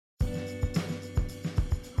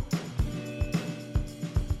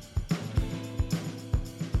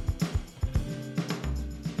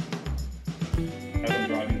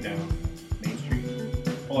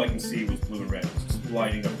all I can see was blue and red, just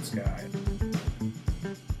lighting up the sky.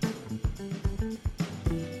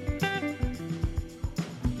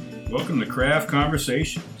 Welcome to Craft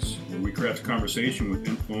Conversations, where we craft conversation with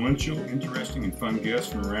influential, interesting, and fun guests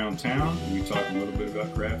from around town, and we talk a little bit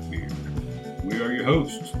about craft beer. We are your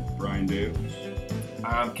hosts, Brian Dales.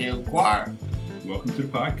 I'm Caleb Quire. Welcome to the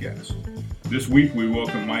podcast. This week we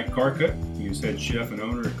welcome Mike Karkut. He is head chef and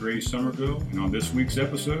owner at Gray's Somerville, and on this week's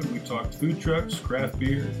episode we talked food trucks, craft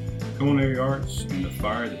beer, culinary arts, and the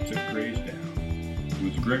fire that took Gray's down. It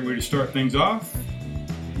was a great way to start things off.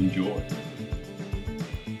 Enjoy.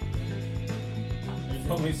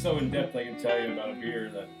 Only so in depth I can tell you about a beer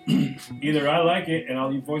that either I like it and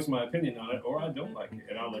I'll voice my opinion on it, or I don't like it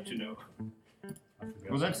and I'll let you know.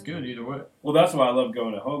 Well, that's good either way. Well, that's why I love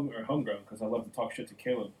going to homegrown, because I love to talk shit to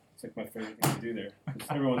Caleb. It's like my favorite thing to do there.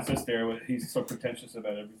 Everyone sits there, he's so pretentious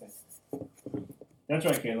about everything. That's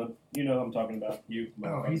right, Caleb. You know who I'm talking about. You.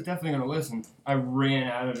 Oh, he's definitely going to listen. I ran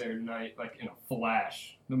out of there tonight, like in a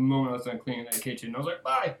flash. The moment I was done cleaning that kitchen, I was like,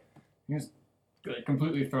 bye. He was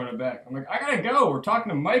completely thrown it back. I'm like, I gotta go. We're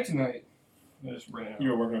talking to Mike tonight. I just ran out. You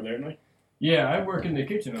were working up there tonight? Yeah, I work in the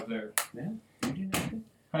kitchen up there. Yeah? You do that?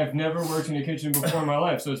 I've never worked in a kitchen before in my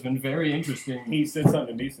life, so it's been very interesting. He said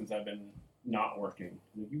something to me since I've been not working.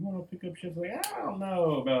 Like, you want to pick up shifts? Like, I don't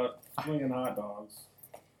know about swinging hot dogs.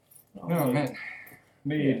 Oh, man.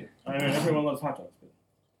 Made. I mean, everyone loves hot dogs.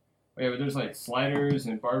 Yeah, but there's like sliders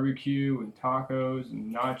and barbecue and tacos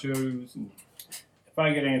and nachos. And if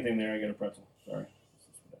I get anything there, I get a pretzel. Sorry.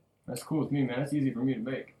 That's cool with me, man. That's easy for me to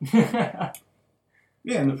make.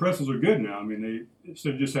 Yeah, and the pretzels are good now. I mean, they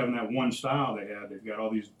instead of just having that one style they've got all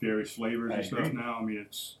these various flavors and stuff now. I mean,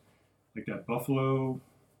 it's like that buffalo.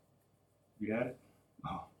 You had it?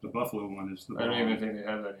 Oh, the buffalo one is the I don't even think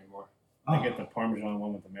they have that anymore. I get the Parmesan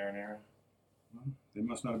one with the marinara. Well, they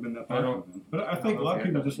must not have been that popular then. But I think a lot of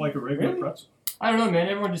people just like a regular pretzel. I don't know, man.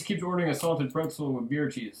 Everyone just keeps ordering a salted pretzel with beer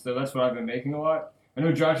cheese. So that's what I've been making a lot. I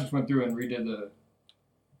know Josh just went through and redid the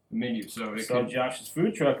menu, so it saw Josh's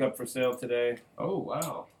food truck up for sale today. Oh,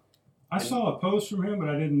 wow. I saw a post from him, but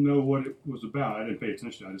I didn't know what it was about. I didn't pay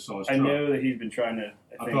attention. I just saw his truck. I know that he's been trying to...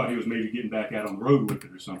 I thought he was maybe getting back out on the road with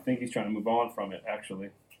it or I something. think he's trying to move on from it, actually.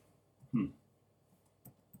 All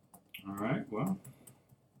right, well,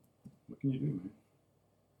 what can you do, man?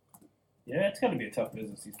 Yeah, it's got to be a tough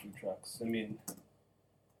business, these food trucks. I mean,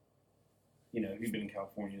 you know, if you've been in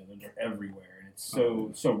California, they're everywhere, and it's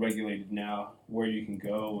so regulated now where you can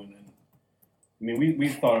go. And then, I mean,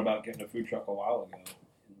 we've thought about getting a food truck a while ago.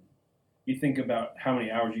 And you think about how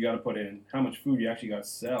many hours you got to put in, how much food you actually got to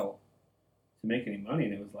sell to make any money,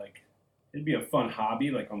 and it was like, it'd be a fun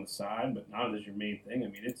hobby, like on the side, but not as your main thing. I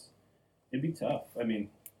mean, it'd be tough. I mean,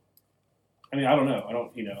 I don't know. I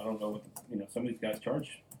don't know what some of these guys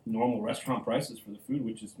charge normal restaurant prices for the food,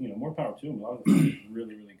 which is, more power to them. A lot of the food is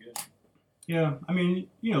really, really good. Yeah, I mean,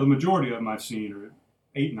 the majority of them I've seen are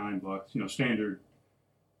 $8-9, standard,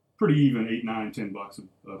 pretty even $8, $9, $10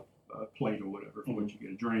 a plate or whatever for what you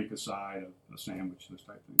get, a drink, a side, a sandwich, those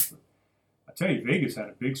type things. But I tell you, Vegas had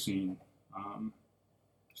a big scene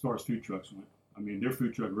as far as food trucks went. I mean, their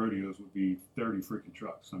food truck rodeos would be 30 freaking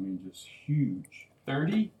trucks. I mean, just huge.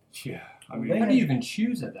 30? Yeah. I mean, how do you even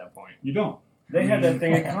choose at that point? You don't. They had that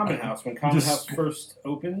thing at Common House when Common House first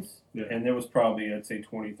opens, yeah. And there was probably, I'd say,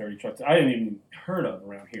 20, 30 trucks. I didn't even heard of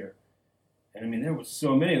around here. And, I mean, there was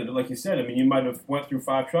so many of them. Like you said, I mean, you might have went through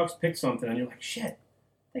 5 trucks, picked something, and you're like, shit,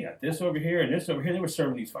 they got this over here and this over here. They were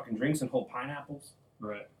serving these fucking drinks and whole pineapples.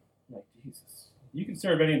 Right. Like, Jesus. You can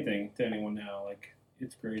serve anything to anyone now. Like,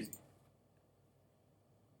 it's crazy.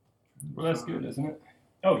 Well, that's good, isn't it?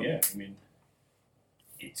 Oh, yeah. I mean,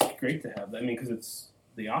 it's great to have that. I mean, because it's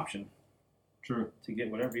the option. True. To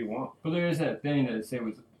get whatever you want. But there is that thing that they say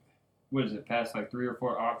was, what is it, past like 3 or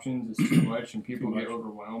 4 options is too much and people get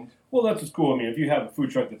overwhelmed. Well, that's what's cool. I mean, if you have a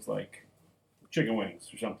food truck that's like chicken wings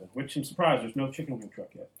or something, which I'm surprised there's no chicken wing truck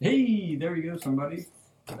yet. Hey, there you go, somebody.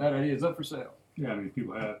 That idea is up for sale. Yeah, I mean,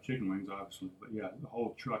 people have chicken wings, obviously, but yeah, the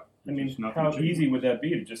whole truck. I mean, how easy would that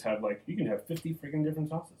be to just have, like, you can have 50 freaking different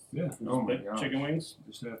sauces? Yeah. Oh my gosh. Chicken wings?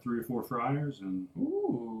 Just have 3 or 4 fryers and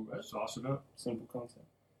sauce it up. Simple concept.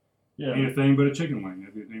 Yeah. Anything but a chicken wing.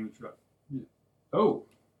 That'd be the name of the truck. Yeah. Oh,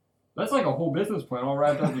 that's like a whole business plan all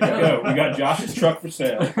wrapped up together. Yeah, we got Josh's truck for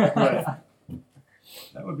sale. Right.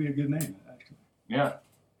 That would be a good name, actually. Yeah.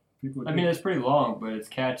 I mean, it's pretty long, but it's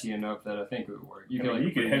catchy enough that I think it would work.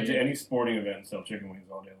 You could head to any sporting event and sell chicken wings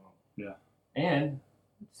all day long. Yeah. And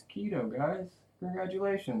it's keto, guys.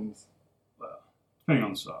 Congratulations. Well, depending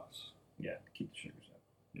on the sauce. Yeah, keep the sugars up.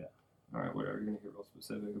 Yeah. All right, whatever. You're going to get real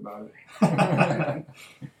specific about it.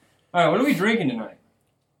 All right, what are we drinking tonight?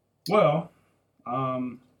 Well,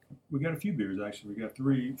 We got a few beers, actually. We got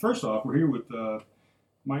 3. First off, we're here with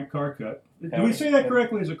Mike Karkut. Do we say that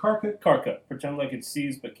correctly? Is it Karkut? Karkut. Pretend like it's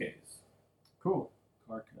C's but K's. Cool.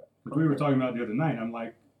 Karkut. Because we were talking about the other night. I'm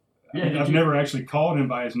like, Yeah, I've never actually called him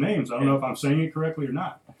by his name, so I don't know if I'm saying it correctly or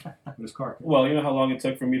not. But it's Karkut. Well, you know how long it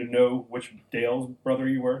took for me to know which Dale's brother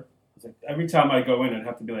you were? It's like every time I go in, I'd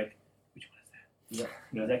have to be like, which one is that?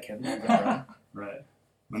 Is that Kevin? Is that Ryan? Right.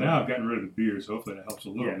 Well, now I've gotten rid of the beer, so hopefully that helps a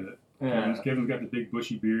little bit. Yeah. Kevin's got the big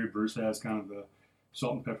bushy beard. Bruce has kind of the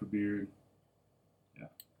salt and pepper beard. Yeah.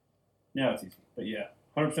 Yeah, it's easy. But yeah,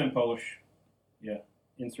 100% Polish. Yeah.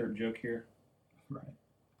 Insert joke here. Right.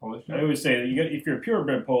 Polish. I always say that if you're a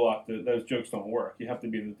purebred Polak, those jokes don't work. You have to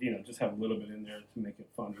be, just have a little bit in there to make it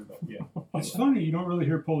funny. But yeah. It's funny, you don't really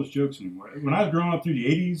hear Polish jokes anymore. When I was growing up through the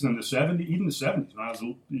 80s and the 70s, even the 70s, when I was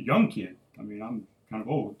a young kid, I mean, I'm kind of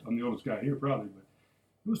old. I'm the oldest guy here probably, but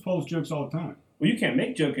it was Polish jokes all the time. Well, you can't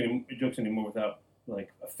make jokes anymore without,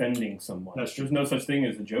 like, offending someone. That's true. There's no such thing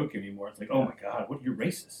as a joke anymore. It's like, oh my God, you're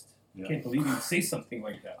racist. Yeah. I can't believe you would say something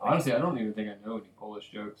like that. Like, Honestly, I don't even think I know any Polish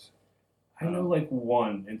jokes. I know like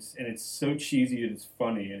one, and it's so cheesy and it's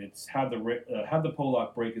funny, and it's how the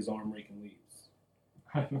Polak break his arm raking leaves.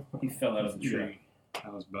 He fell out of the tree. I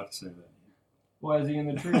was about to say that. Why is he in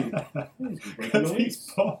the tree? He's breaking the leaves. He's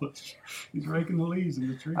Polish. He's raking the leaves in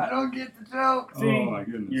the tree. I don't get the joke. See, oh my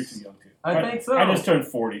goodness. You're too young too. I think so. I just turned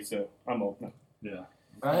 40, so I'm old now. Yeah.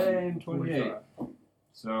 I'm 28. 45.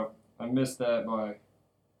 So I missed that by, I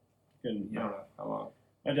And, don't know how long.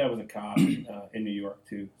 my dad was a cop in New York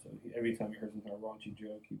too, so every time he heard some kind of raunchy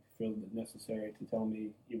joke, he felt it necessary to tell me,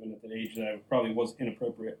 even at that age that I probably was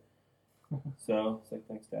inappropriate. So it's like,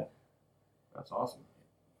 thanks, Dad. That's awesome.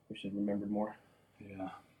 Wish I'd remembered more. Yeah.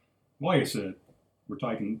 Well, like I said, we're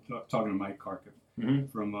talking to Mike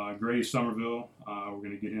Karkut from Gray's Somerville. We're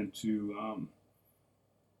going to get into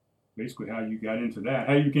basically how you got into that,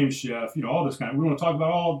 how you became a chef, all this kind of. We want to talk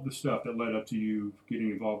about all the stuff that led up to you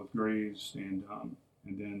getting involved with Gray's, and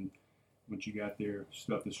then once you got there,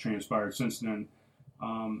 stuff that's transpired since then.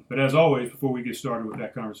 But as always, before we get started with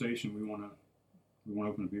that conversation, we want to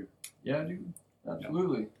open a beer. Yeah, dude.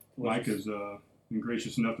 Absolutely. Yeah. Mike has been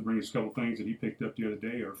gracious enough to bring us a couple things that he picked up the other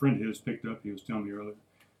day, or a friend of his picked up, he was telling me earlier,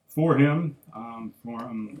 for him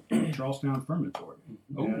from Charlestown Fermentory.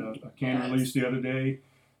 He had a can release the other day.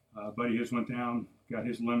 Buddy his went down, got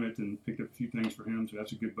his limit, and picked up a few things for him, so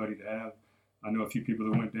that's a good buddy to have. I know a few people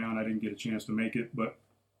that went down. I didn't get a chance to make it, but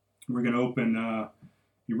we're going to open.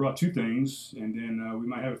 He brought 2 things, and then we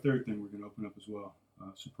might have a third thing we're going to open up as well.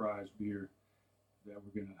 Surprise beer that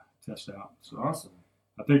we're going to test out. So Awesome.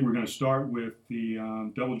 I think we're going to start with the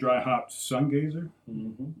double dry hopped Sun Gazer.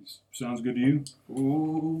 Mm-hmm. Sounds good to you?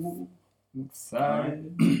 Ooh,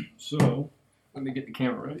 excited. So Let me get the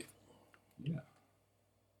camera ready. yeah.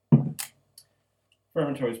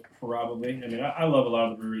 Fermentories probably. I mean, I love a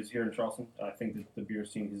lot of the breweries here in Charleston. I think that the beer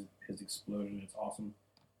scene has exploded and it's awesome.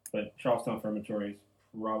 But Charlestown Fermentory is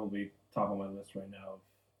probably top of my list right now.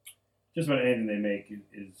 Just about anything they make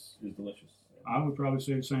is delicious. I would probably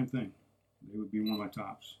say the same thing. They would be one of my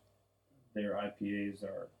tops. Their IPAs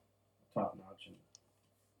are top notch and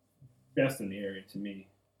best in the area to me.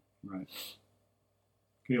 Right.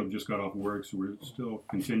 Caleb just got off work, so we're still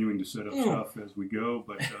continuing to set up stuff as we go.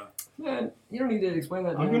 But Man, you don't need to explain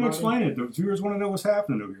that to I'm going to anybody. explain it. The viewers want to know what's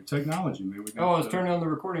happening over here. Technology, man. We got, Oh, let's turn on the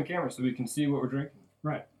recording camera so we can see what we're drinking.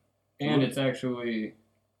 Right. And it's actually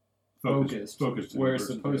focused where it's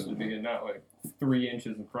supposed to be and not like 3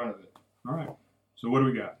 inches in front of it. All right. So what do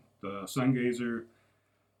we got? The Sun Gazer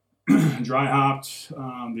dry hopped.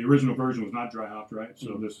 The original version was not dry hopped, right?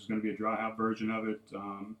 So this is going to be a dry hop version of it.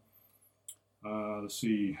 Let's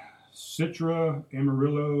see. Citra,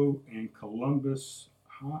 Amarillo, and Columbus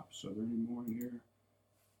hops. Are there any more in here?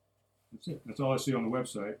 That's it. That's all I see on the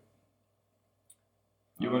website.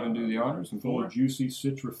 You want to do the honors and Full pour? of juicy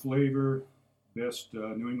Citra flavor. Best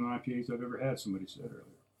New England IPAs I've ever had, somebody said earlier.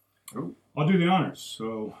 Oh. I'll do the honors.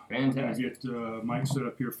 So I'm going to Fantastic. get Mike set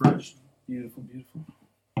up here first. Beautiful, beautiful.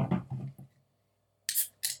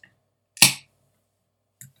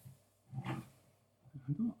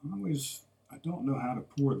 I don't know how to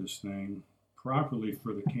pour this thing properly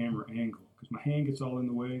for the camera angle because my hand gets all in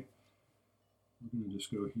the way. We're going to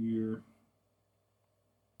just go here.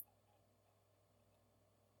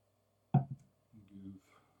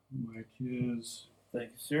 Give Mike his.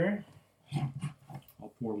 Thank you, sir.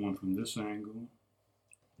 I'll pour one from this angle.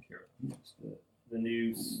 Here. It's the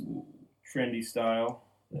new trendy style,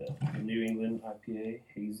 the New England IPA,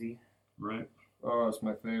 hazy. Right. Oh, it's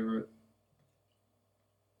my favorite.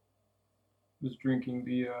 Was drinking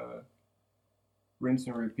the Rinse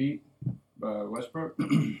and Repeat by Westbrook.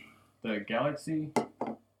 the Galaxy.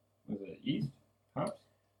 Was it East hops?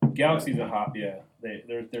 Galaxy's a hop, yeah.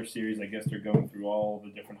 Their series, I guess they're going through all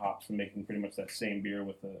the different hops and making pretty much that same beer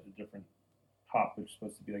with a different hop, which is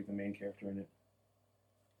supposed to be like the main character in it.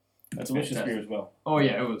 A delicious beer as well. Oh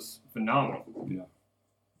yeah, it was phenomenal. Yeah.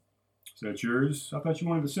 Is that yours? I thought you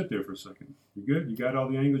wanted to sit there for a second. You good? You got all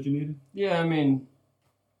the angles you needed? Yeah, I mean,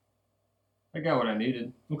 I got what I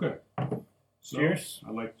needed. Okay. So, Cheers.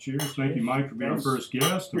 I'd like to cheers. Thank you, Mike, for being our Thanks. first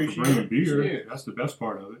guest and for Appreciate bringing it. beer. Cheers. That's the best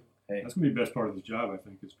part of it. Hey. That's going to be the best part of this job, I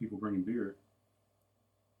think, is people bringing beer.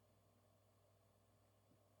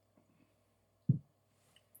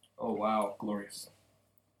 Oh wow, Glorious.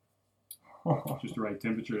 Just the right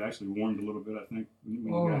temperature. It actually warmed a little bit, I think, when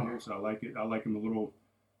you got here. So I like it. I like them a little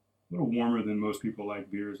warmer than most people like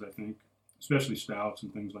beers, I think, especially stouts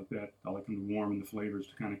and things like that. I like them to warm and the flavors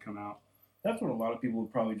to kind of come out. That's what a lot of people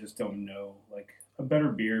probably just don't know. Like, a better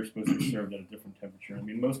beer is supposed to be served at a different temperature. I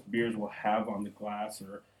mean, most beers will have on the glass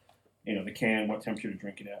or, the can what temperature to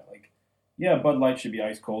drink it at. Like, yeah, Bud Light should be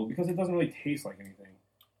ice cold because it doesn't really taste like anything.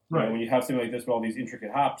 Right. When you have something like this with all these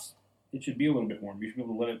intricate hops, it should be a little bit warm. You should be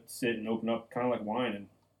able to let it sit and open up kind of like wine and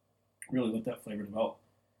really let that flavor develop.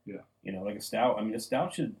 Yeah. Like a stout. I mean, a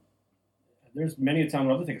stout should... There's many a time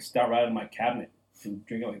when I'll just take a stout right out of my cabinet and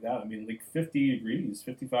drink it like that. I mean, like 50 degrees,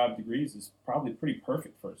 55 degrees is probably pretty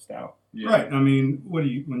perfect for a stout. Yeah. Right. I mean, when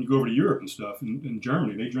you go over to Europe and stuff, in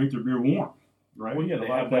Germany, they drink their beer warm, right? Well, yeah, A they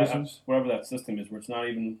lot have of that, places. whatever that system is, where it's not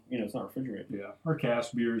even, it's not refrigerated. Yeah. Our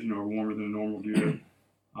cask beers, are warmer than a normal beer.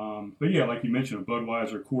 But yeah, like you mentioned, a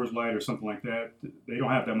Budweiser, Coors Light, or something like that, they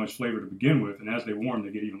don't have that much flavor to begin with, and as they warm,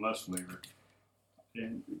 they get even less flavor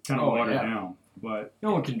and kind of water down. But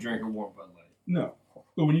no one can drink a warm Bud Light. No.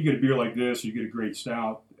 But when you get a beer like this, you get a great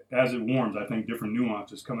stout. As it warms, I think different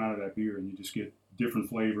nuances come out of that beer, and you just get different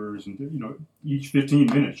flavors. And each 15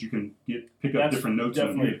 minutes, you can pick up different notes. That's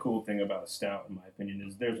definitely a cool thing about a stout, in my opinion,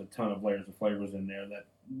 is there's a ton of layers of flavors in there that,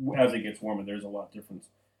 as it gets warmer, there's a lot of difference.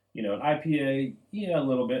 An IPA, yeah, a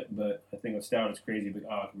little bit, but I think a stout is crazy. But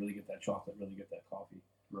I can really get that chocolate, really get that coffee.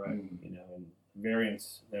 Right. And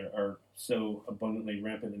variants that are so abundantly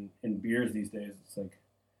rampant in beers these days. It's like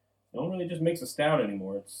no one really just makes a stout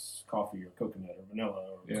anymore. It's coffee or coconut or vanilla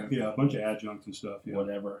or a bunch of adjuncts and stuff. Yeah.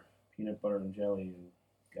 Whatever, peanut butter and jelly and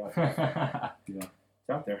yeah. It's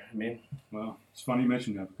out there. I mean, well, it's funny you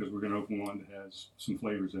mention that because we're going to open one that has some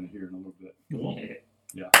flavors in it here in a little bit.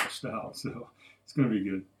 Yeah, a stout. So it's going to be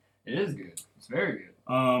good. It is good. It's very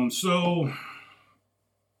good. So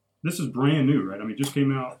this is brand new, right? I mean, it just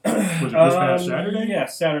came out. Was it this past Saturday? Yeah,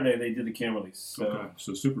 Saturday they did the can release. So. Okay,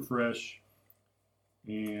 so super fresh.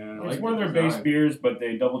 And it's one of their base beers, but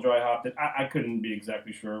they double dry hopped it. I couldn't be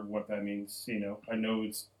exactly sure what that means. I know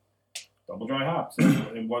it's double dry hops.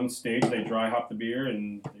 In one stage, they dry hopped the beer,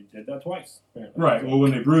 and they did that twice. Apparently. Right. Well,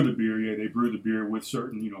 when they brew the beer, they brew the beer with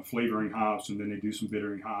certain, flavoring hops, and then they do some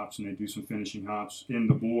bittering hops, and they do some finishing hops in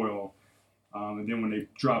the boil. And then when they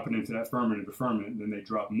drop it into that fermenter to ferment, then they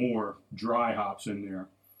drop more dry hops in there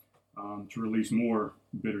to release more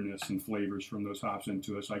bitterness and flavors from those hops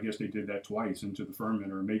into it. So I guess they did that twice into the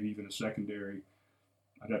fermenter, maybe even a secondary.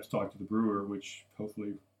 I'd have to talk to the brewer, which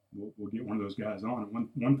hopefully we'll get one of those guys on at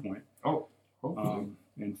one point. Oh, hopefully.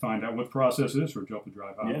 And find out what the process is for double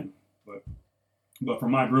dry hopping. Yeah. But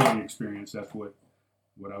from my brewing experience, that's what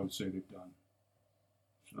I would say they've done.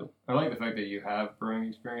 So. I like the fact that you have brewing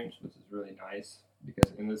experience, which is really nice,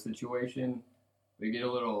 because in this situation, we get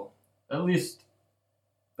a little, at least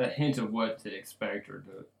a hint of what to expect or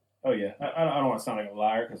to. Oh yeah, I don't want to sound like a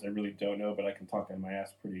liar because I really don't know, but I can talk out of my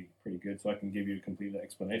ass pretty good, so I can give you a complete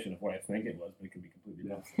explanation of what I think it was, but it could be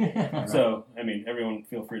completely different. Right. So I mean, everyone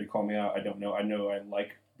feel free to call me out. I don't know. I know I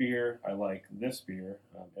like beer. I like this beer,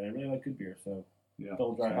 and I really like good beer. So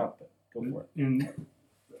double dry hop, go for it. And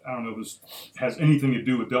I don't know if this has anything to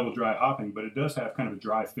do with double dry hopping, but it does have kind of a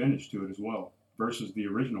dry finish to it as well, versus the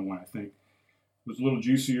original one. I think it was a little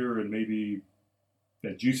juicier and maybe.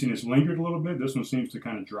 That juiciness lingered a little bit. This one seems to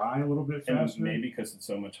kind of dry a little bit faster. And maybe because it's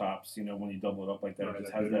so much hops, when you double it up like that, it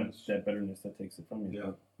just has that bitterness that takes it from you. Yeah,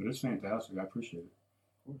 but it's fantastic. I appreciate it.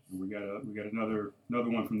 Of course. We got another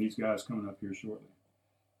one from these guys coming up here shortly.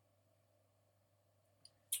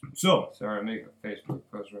 So sorry, I make a Facebook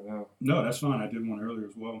post right now. No, that's fine. I did one earlier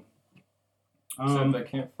as well. Except I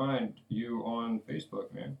can't find you on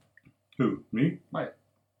Facebook, man. Who? Me? Mike.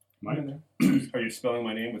 Are you spelling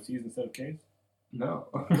my name with C's instead of K's? No.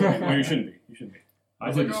 Well, you shouldn't be. You shouldn't be.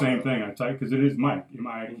 I did the same thing. I typed because it is Mike,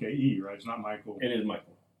 M-I-K-E, right? It's not Michael. It is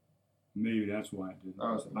Michael. Maybe that's why I did.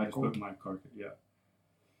 Oh, is it Michael? I just put Mike Karkut, yeah.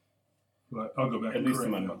 But I'll go back. At least to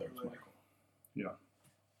my mother, it's Michael. Yeah.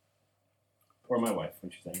 Or my wife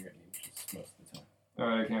when she's angry at me, which is most of the time. All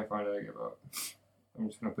right, I can't find it. I give up. I'm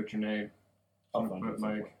just gonna put your name. I'll I'm find gonna it. put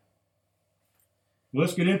Mike.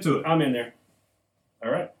 Let's get into it. I'm in there. All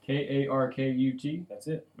right. Karkut. That's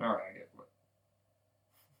it. All right, I get it.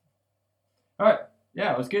 All right,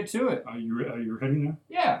 yeah, let's get to it. Are you ready now?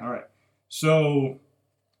 Yeah. All right. So,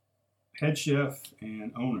 head chef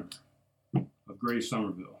and owner of Gray's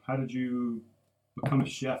Somerville. How did you become a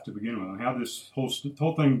chef to begin with? And how did this whole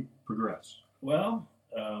thing progress? Well,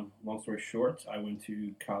 long story short, I went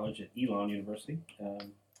to college at Elon University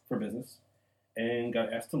for business and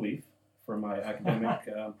got asked to leave for my academic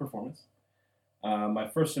performance. My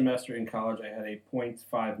first semester in college, I had a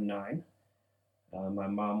 .59. My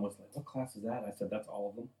mom was like, "What class is that?" I said, "That's all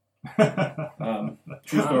of them."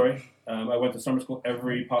 True story. I went to summer school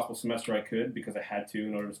every possible semester I could because I had to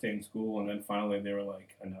in order to stay in school. And then finally they were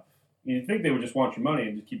like, enough. You'd think they would just want your money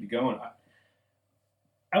and just keep you going.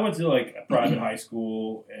 I went to like a private high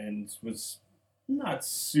school and was not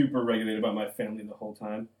super regulated by my family the whole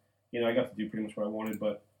time. You know, I got to do pretty much what I wanted,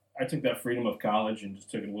 but I took that freedom of college and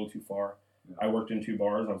just took it a little too far. Yeah. I worked in 2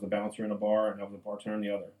 bars. I was a bouncer in a bar and I was a bartender in the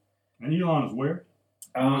other. And Elon is where?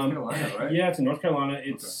 North Carolina, right? Yeah, it's in North Carolina.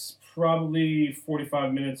 It's probably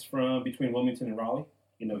 45 minutes from between Wilmington and Raleigh,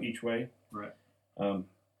 you know, each way. Right.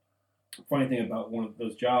 Funny thing about one of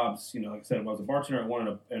those jobs, you know, like I said, I was a bartender at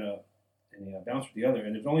one and a bouncer at the other,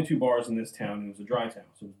 and there's only 2 bars in this town, and it was a dry town,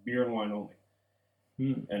 so it was beer and wine only.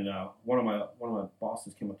 And one of my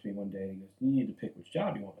bosses came up to me one day and he goes, "You need to pick which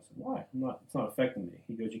job you want." I said, "Why? It's not affecting me."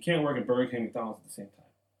 He goes, "You can't work at Burger King and McDonald's at the same time."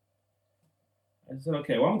 I said,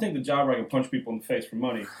 "Okay, well, I'm gonna take the job where I can punch people in the face for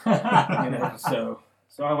money." You know, so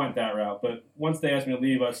I went that route. But once they asked me to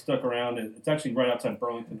leave, I stuck around. And it's actually right outside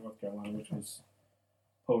Burlington, North Carolina, which was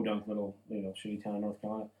podunk little, you know, shitty town in North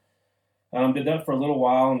Carolina. Did that for a little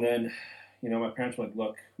while, and then, you know, my parents were like,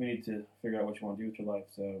 "Look, we need to figure out what you want to do with your life."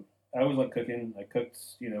 So I always liked cooking. I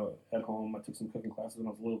cooked, you know, at home. I took some cooking classes when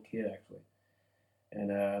I was a little kid, actually.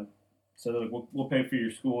 And so they're like, we'll pay for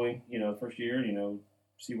your schooling, you know, the first year, you know,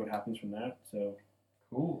 see what happens from that. So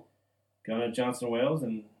Cool. got at Johnson & Wales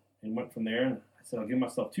and went from there. And I said, I'll give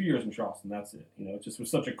myself 2 years in Charleston. That's it. You know, it just was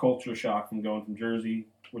such a culture shock from going from Jersey,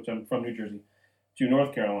 which I'm from New Jersey, to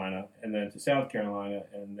North Carolina, and then to South Carolina.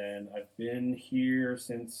 And then I've been here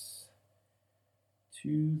since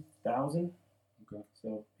 2000. Okay.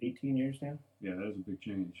 So 18 years now. Yeah, that is a big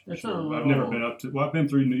change. For That's sure. a I've little- never been up to. Well, I've been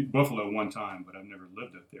through Buffalo one time, but I've never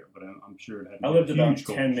lived up there. But I'm sure it had. I lived a about huge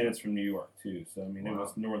 10 culture minutes from New York, too. So, I mean, it Wow.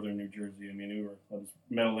 was northern New Jersey. I mean, it was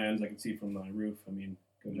Meadowlands I could see from my roof. I mean,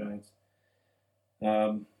 go Yeah. Giants.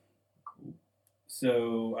 Cool.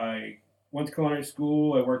 So I went to culinary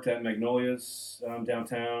school. I worked at Magnolia's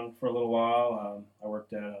downtown for a little while. I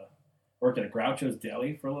worked at a Groucho's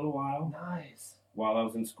Deli for a little while Nice. while I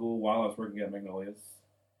was in school, while I was working at Magnolia's.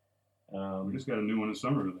 We just got a new one in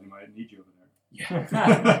Somerville. They might need you over there.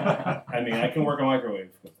 Yeah. I mean, I can work a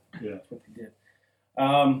microwave. Yeah. That's what they did.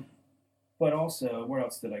 But also, where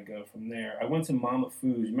else did I go from there? I went to Mama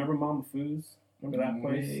Foo's. Remember Mama Foo's? Remember that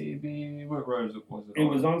place? Maybe. What road was it? It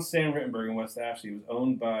was on San Rittenberg in West Ashley. It was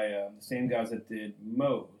owned by the same guys that did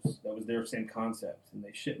Moe's. That was their same concept. And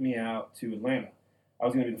they shipped me out to Atlanta. I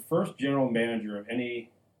was going to be the first general manager of any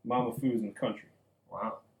Mama Foo's in the country.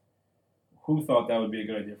 Wow. Who thought that would be a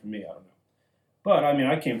good idea for me? I don't know. But, I mean,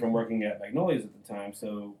 I came from working at Magnolia's at the time,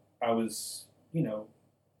 so I was, you know,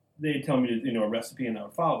 they'd tell me to, you know, a recipe and I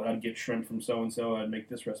would follow it. I'd get shrimp from so-and-so. I'd make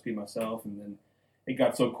this recipe myself, and then it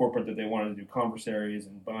got so corporate that they wanted to do conversaries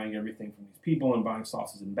and buying everything from these people and buying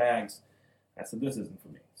sauces in bags. I said, this isn't for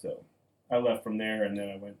me. So I left from there, and then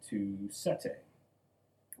I went to Sete,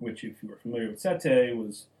 which, if you were familiar with Sete,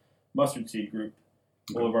 was Mustard Seed Group,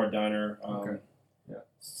 Boulevard Diner. Okay. Yeah.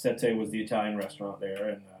 Sete was the Italian restaurant there,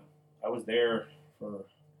 and I was there for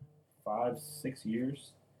 5-6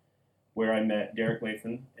 years, where I met Derek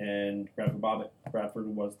Lathan and Bradford Bobbitt. Bradford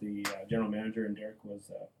was the general manager, and Derek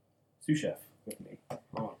was sous chef with me.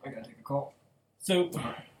 Oh, I gotta take a call. So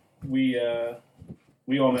we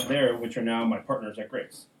all met there, which are now my partners at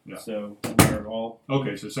Grace. Yeah. So we're all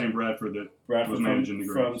Okay, so same Bradford that Bradford was managing the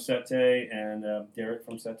from Grace. Sete and Derek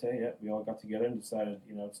from Sete. Yeah, we all got together and decided,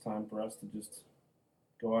 you know, it's time for us to just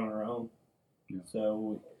go on our own. Yeah. So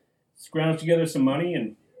we scrounged together some money,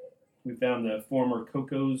 and we found the former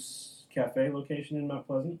Coco's Cafe location in Mount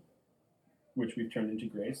Pleasant, which we've turned into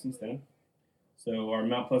Grace since then. So our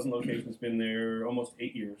Mount Pleasant location has been there almost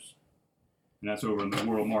 8 years. And that's over in the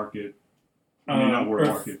World Market. I mean, not World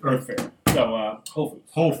Market. Earth Fair. So Whole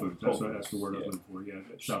Foods. Whole Foods. Whole That's the word I was Foods, looking for. Yeah,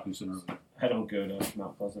 that shopping center over there. I don't go to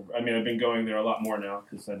Mount Pleasant. I mean, I've been going there a lot more now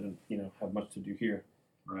because I didn't, you know, have much to do here.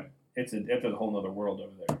 Right. It's a whole other world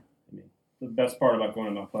over there. I mean, the best part about going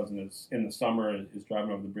to Mount Pleasant is in the summer is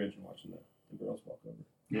driving over the bridge and watching the girls walk over.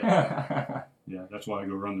 Yeah, yeah, that's why I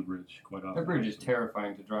go run the bridge quite often. That bridge is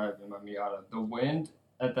terrifying to drive in my Miata. The wind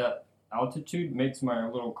at that altitude makes my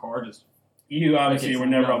little car just. You obviously it's were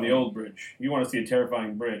never on nothing. the old bridge. You want to see a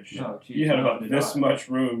terrifying bridge. Oh, geez, You had no, about did this not. much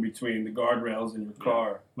room between the guardrails and your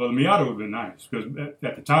car. Well, the Miata would have been nice because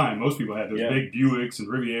at the time, most people had those Yeah. big Buicks and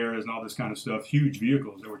Rivieras and all this kind of stuff, huge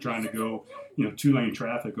vehicles that were trying to go, 2-lane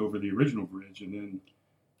traffic over the original bridge, and then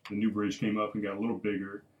the new bridge came up and got a little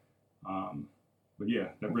bigger. But yeah,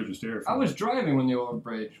 that bridge was terrifying. I was driving when the old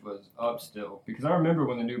bridge was up still because I remember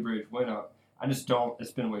when the new bridge went up. I just don't.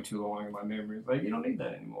 It's been way too long in my memory. It's like you don't need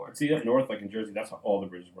that anymore. See, up north, like in Jersey, that's how all the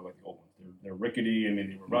bridges were like the old ones. They're rickety. I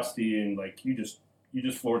mean, they were rusty, and like you just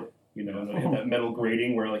floored it. And they had that metal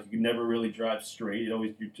grating where like you could never really drive straight.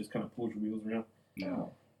 You just kind of pulled your wheels around. Yeah.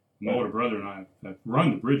 My older brother and I have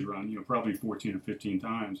run the bridge run, probably 14 or 15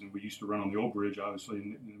 times, and we used to run on the old bridge, obviously,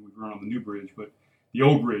 and we'd run on the new bridge. But the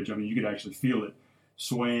old bridge, I mean, you could actually feel it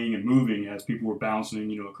swaying and moving as people were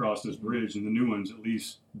bouncing, across this bridge. And the new ones, at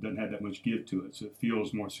least, doesn't have that much give to it, so it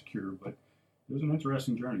feels more secure. But it was an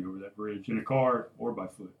interesting journey over that bridge in a car or by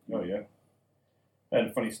foot. Oh yeah. I had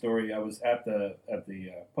a funny story. I was at the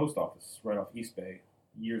post office right off East Bay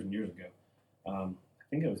years and years ago. I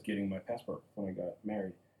think I was getting my passport when I got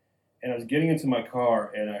married, and I was getting into my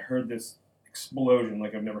car, and I heard this explosion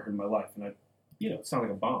like I've never heard in my life, and it sounded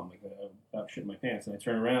like a bomb, like I about shit my pants, and I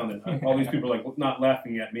turned around, and all these people were like not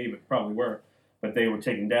laughing at me, but probably were, but they were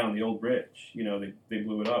taking down the old bridge. They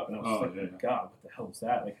blew it up, and I was like, yeah. God, what the hell was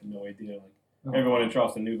that? I had no idea. Like everyone in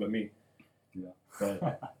Charleston knew but me. Yeah.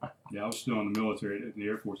 But Yeah, I was still in the military at the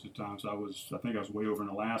Air Force at the time, so I think I was way over in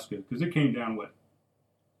Alaska because it came down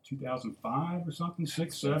 2005 or something,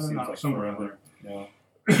 6, 7, like somewhere around there. Yeah.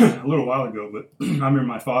 A little while ago, but I remember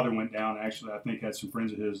my father went down. Actually, I think had some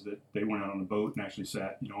friends of his that they went out on a boat and actually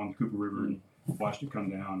sat, on the Cooper River and watched it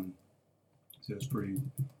come down. And so it was a pretty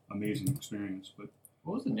amazing experience. But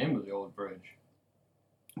What was the name of the old bridge?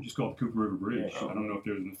 it's just called the Cooper River Bridge. Yeah. I don't know if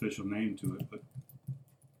there's an official name to it, but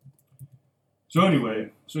so anyway,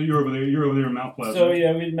 so you're over there. You're over there in Mount Pleasant. So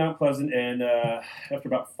yeah, we did Mount Pleasant, and after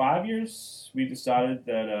about 5 years, we decided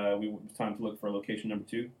that it was time to look for a location number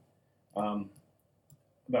 2.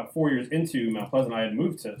 About 4 years into Mount Pleasant, I had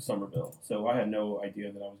moved to Somerville, so I had no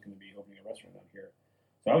idea that I was going to be opening a restaurant out here.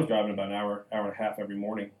 So I was driving about an hour and a half every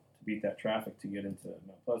morning to beat that traffic to get into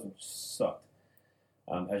Mount Pleasant, which sucked,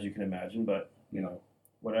 as you can imagine. But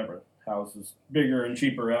whatever. House is bigger and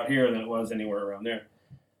cheaper out here than it was anywhere around there.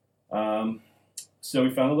 So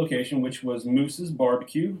we found a location, which was Moose's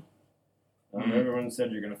Barbecue. Everyone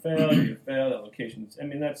said you're going to fail. You're going to fail. That location's. I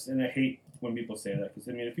mean, and I hate when people say that because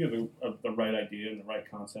if you have the right idea and the right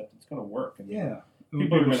concept, it's going to work. I mean, yeah.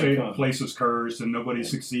 People are People say gonna the come. place is cursed and nobody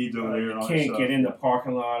succeeds over there. And all that can't stuff. get in the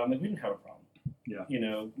parking lot. I'm like, we didn't have a problem.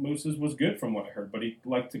 Yeah. Moose's was good from what I heard, but he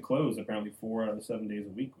liked to close apparently 4 out of the 7 days a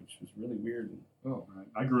week, which was really weird. Oh, Right.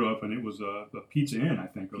 I grew up and it was a Pizza Inn, I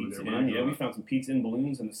think, over Pizza there. Inn, yeah, we found some Pizza Inn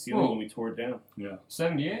balloons in the ceiling when we tore it down. Yeah.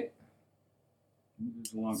 78? It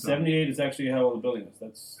was a long time. 78 is actually how old the building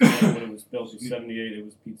is. That's when it was built. It was 78. It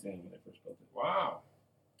was Pizza Inn when they first built it. Wow.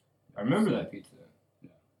 I remember that pizza.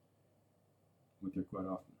 Went there quite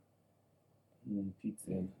often.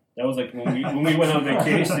 Pizza Inn. That was like when we went on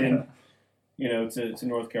vacation, to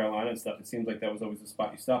North Carolina and stuff. It seems like that was always the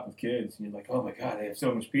spot you stop with kids, and you're like, oh my God, they have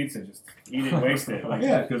so much pizza, just eat it and waste it. Like,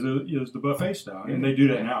 Yeah, because it was the buffet style, and they do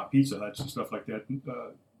that now at Pizza Huts and stuff like that.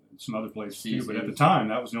 Some other places too, but at the time,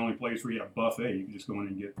 that was the only place where you had a buffet. You could just go in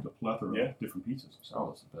and get a plethora of different pizzas.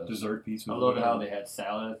 Oh, it's the best. Dessert pizza. I love how they had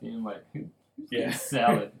salad at the end. Like, who's Yeah. getting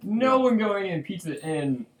salad? No one going in Pizza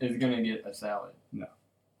Inn is going to get a salad. No.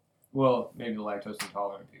 Well, maybe the lactose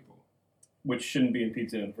intolerant people. which shouldn't be in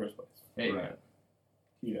Pizza Inn in the first place. Hey, Right.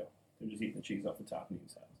 They're just eating the cheese off the top and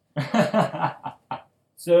eating man. salad.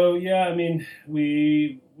 So yeah, I mean,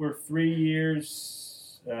 we were 3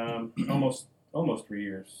 years, almost 3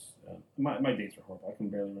 years. My dates are horrible. I can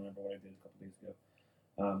barely remember what I did a couple days ago.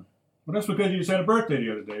 Well, that's because you just had a birthday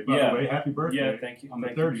the other day. By the way, happy birthday. Yeah, thank you. On the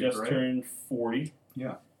Thank you. 30th, Just right? turned 40.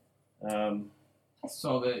 Yeah.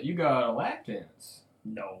 So that you got a lap dance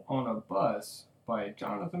No. on a bus by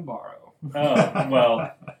Jonathan Barrow. Oh,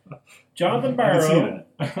 well, Jonathan I can see Barrow.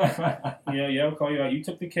 that. Yeah, I'll call you out. You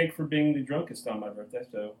took the cake for being the drunkest on my birthday,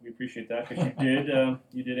 so we appreciate that because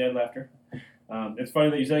you did add laughter. It's funny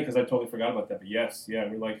that you say it because I totally forgot about that. But yes,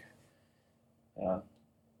 we're like,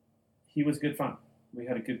 he was good fun. We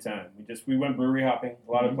had a good time. We went brewery hopping.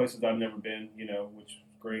 A lot of places I've never been, which was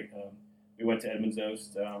great. We went to Edmund's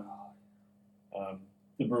Oast, the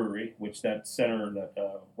brewery, which that center,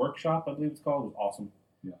 that workshop, I believe it's called, was awesome.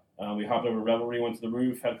 Yeah. We hopped over to Revelry, went to the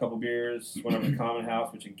roof, had a couple beers, went over to Common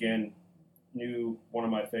House, which again, one of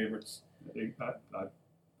my favorites. I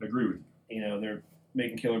agree with you. You know, they're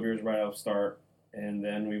making killer beers right off start, and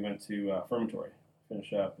then we went to Fermentory,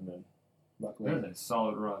 finish up, and then luckily. That is a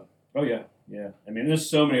solid run. Oh yeah. I mean, there's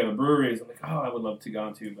so many other breweries. I'm like, I would love to go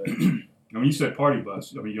into, but. And when you said party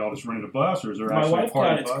bus, I mean, y'all just rented a bus, or is there My actually a wife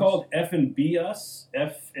party got bus? it's called F&B Us,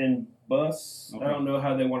 F and Bus. Okay. I don't know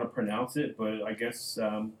how they want to pronounce it, but I guess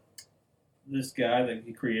this guy that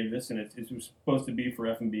he created this, and it was supposed to be for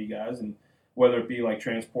F&B guys, and whether it be like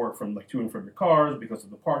transport from like to and from your cars because of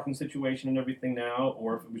the parking situation and everything now,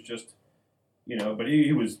 or if it was just, but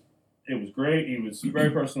it was great. He was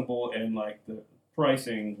very personable, and like the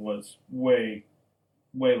pricing was way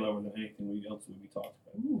lower than anything else we talked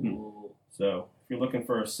about. Ooh. So if you're looking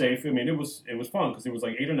for a safe, I mean, it was fun because it was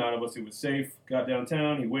like 8 or 9 of us. It was safe. Got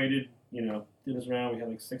downtown. He waited. Did his round. We had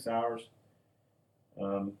like 6 hours.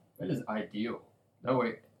 That is ideal. That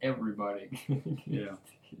way, everybody. Yeah.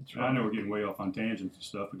 I know we're getting way off on tangents and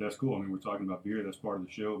stuff, but that's cool. I mean, we're talking about beer. That's part of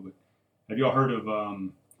the show. But have y'all heard of?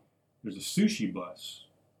 There's a sushi bus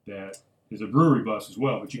that is a brewery bus as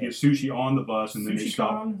well, but you get sushi on the bus and then they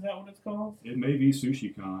stop. Sushi-Con? Is that what it's called? It may be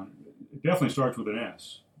Sushi-Con. It definitely starts with an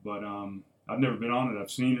S, but I've never been on it.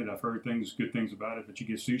 I've seen it. I've heard good things about it. But you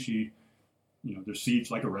get sushi. There's seats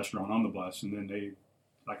like a restaurant on the bus, and then they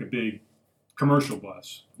like a big commercial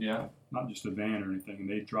bus. Yeah. Not just a van or anything, and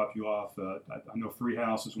they drop you off. I know Free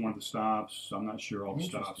House is one of the stops. I'm not sure all the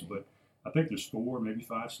stops, but I think there's 4, maybe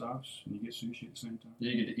 5 stops, and you get sushi at the same time. Do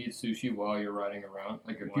you get to eat sushi while you're riding around?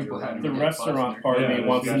 Like if While people you're have The restaurant part of me there's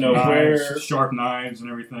wants to got know knives, sharp knives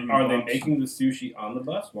and everything. are they involved. making the sushi on the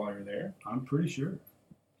bus while you're there? I'm pretty sure.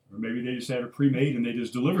 Or maybe they just have it pre-made and they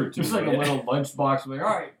just deliver it to Just you. like a little lunchbox. Like, all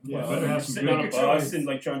right. Yeah, well, better have You're some sitting on a good bus choice. and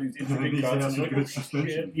like trying to do intricate Needs to cuts. have And some you're like, good oh,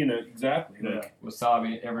 suspension. shit. Exactly. Yeah. Like,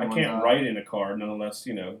 wasabi. I Everyone's can't out. write in a card nonetheless,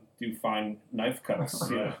 do fine knife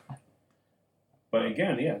cuts. Right. But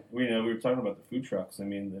again, we were talking about the food trucks. I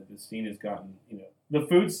mean, the scene has gotten, the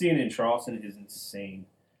food scene in Charleston is insane.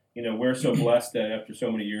 We're so blessed that after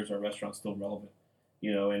so many years, our restaurant's still relevant,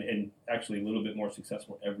 and actually a little bit more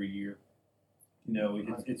successful every year.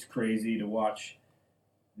 It's crazy to watch.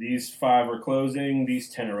 These 5 are closing, these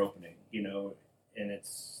 10 are opening, and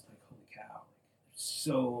it's like, holy cow.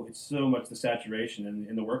 It's so much the saturation,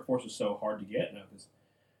 and the workforce is so hard to get now because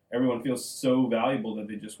everyone feels so valuable that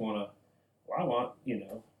they just want to, I want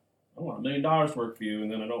 $1 million to work for you,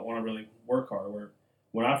 and then I don't want to really work hard. Where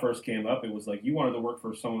when I first came up, it was like you wanted to work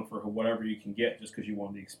for someone for whatever you can get just because you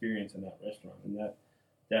wanted the experience in that restaurant, and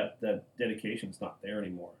that dedication is not there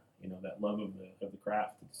anymore. That love of the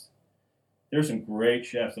craft. There's some great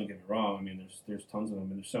chefs. Don't get me wrong. I mean, there's tons of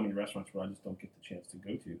them, and there's so many restaurants where I just don't get the chance to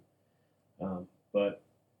go to. But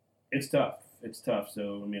it's tough. It's tough.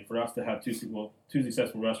 So I mean, for us to have two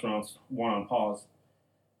successful restaurants, one on pause,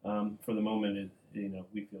 for the moment,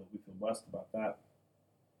 we feel blessed about that.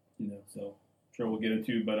 So I'm sure we'll get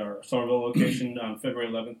into. But our Somerville location on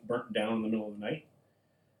February 11th burnt down in the middle of the night.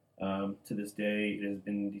 To this day, it has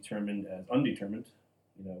been determined as undetermined.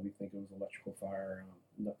 We think it was electrical fire.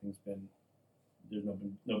 There's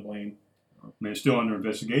no blame. I mean, it's still under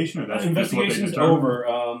investigation, or that's Investigation's just what they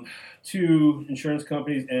determined? over. 2 insurance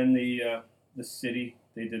companies and the city,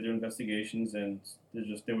 they did their investigations, and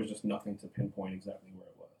there was just nothing to pinpoint exactly where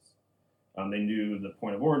it was. They knew the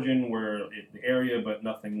point of origin, the area, but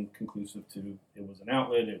nothing conclusive to it was an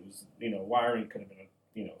outlet. It was wiring. It could have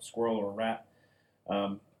been a squirrel or a rat.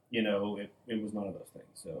 It was none of those things.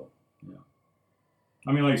 So Yeah.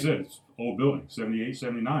 I mean, like I said, it's old building, 78,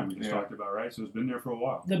 79 we just Yeah. talked about, right? So it's been there for a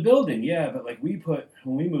while. the building, yeah, but like when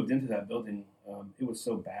we moved into that building, it was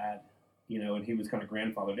so bad, and he was kind of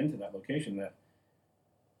grandfathered into that location that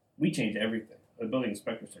we changed everything. The building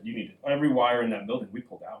inspector said you needed every wire in that building. We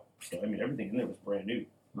pulled out, so I mean everything in there was brand new.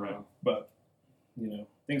 Right. But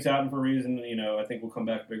things happen for a reason. I think we'll come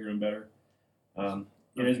back bigger and better.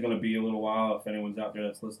 It is going to be a little while. If anyone's out there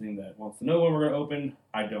that's listening that wants to know when we're going to open,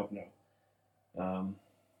 I don't know.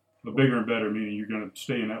 But bigger and better, meaning you're going to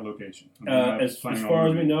stay in that location. I mean, you're not As planning on far as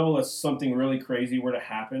we moving. know, unless something really crazy were to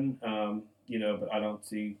happen, but I don't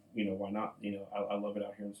see, why not. I love it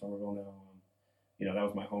out here in Somerville now. That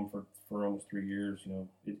was my home for almost 3 years.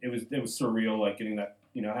 It was surreal, like getting that.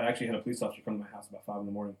 I actually had a police officer come to my house about 5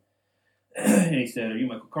 a.m. And he said, "Are you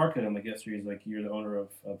Michael Karkut?" I'm like, "Yes, sir." He's like, "You're the owner of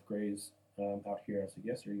Gray's out here." I said,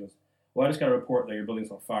 "Yes, sir." He goes, "Well, I just got a report that your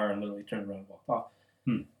building's on fire," and literally turned around and walked off.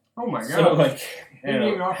 Oh my god. So, like, Didn't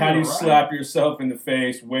even offer how do you a ride. slap yourself in the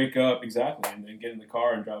face, wake up, exactly, and then get in the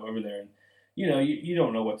car and drive over there? And, you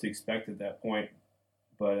don't know what to expect at that point.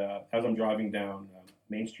 But as I'm driving down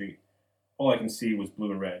Main Street, all I can see was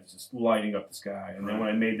blue and red, just lighting up the sky. And then when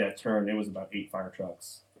I made that turn, it was about 8 fire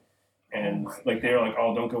trucks. And they were like,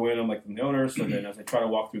 "Oh, don't go in." I'm like, the owner. So then as I try to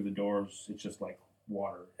walk through the doors, it's just like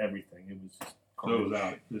water, everything. It was just so it was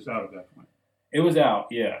out. It was out at that point. It was out,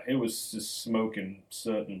 yeah. It was just smoke and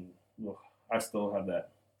soot, and I still have that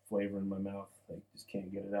flavor in my mouth. I just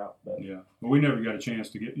can't get it out. But yeah, well, we never got a chance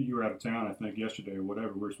to get. You were out of town, I think, yesterday or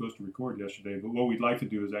whatever. We were supposed to record yesterday, but what we'd like to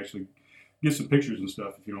do is actually get some pictures and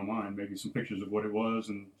stuff, if you don't mind. Maybe some pictures of what it was,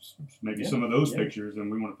 and maybe some of those pictures,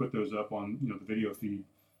 and we want to put those up on the video feed.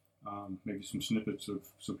 Maybe some snippets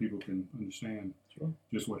so people can understand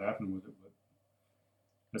just what happened with it. But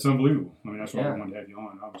that's unbelievable. I mean, that's why we wanted to have you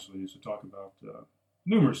on, obviously, is to talk about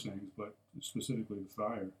numerous things, but specifically the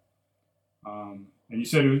fire. And you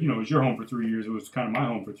said it was your home for 3 years. It was kind of my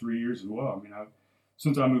home for 3 years as well. I mean,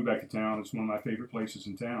 since I moved back to town, it's one of my favorite places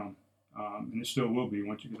in town, and it still will be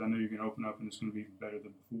because I know you're going to open up and it's going to be better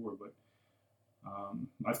than before. But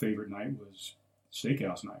my favorite night was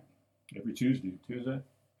steakhouse night every Tuesday.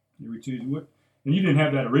 Every Tuesday. What? And you didn't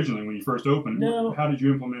have that originally when you first opened. No. How did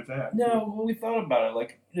you implement that? No, well, we thought about it.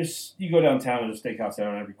 Like, you go downtown, there's a steakhouse out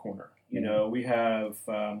on every corner. We have,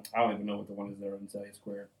 I don't even know what the one is there in Zalia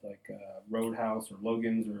Square, like Roadhouse or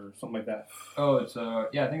Logan's or something like that. Oh, it's, I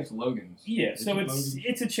think it's Logan's. Yeah, so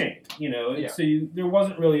it's a chain, Yeah. So there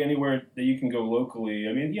wasn't really anywhere that you can go locally.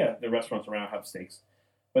 I mean, yeah, the restaurants around have steaks.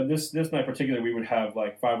 But this night particularly, we would have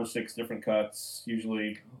like 5 or 6 different cuts,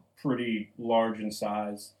 usually pretty large in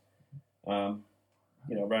size.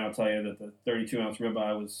 Brian will tell you that the 32-ounce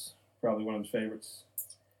ribeye was probably one of his favorites.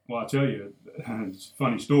 Well, I'll tell you, it's a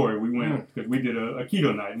funny story. We went because we did a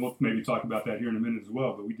keto night, and we'll maybe talk about that here in a minute as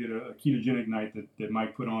well. But we did a ketogenic night that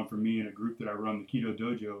Mike put on for me and a group that I run, the Keto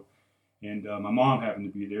Dojo. And my mom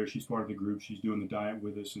happened to be there. She's part of the group. She's doing the diet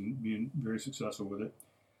with us and being very successful with it.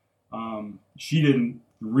 She didn't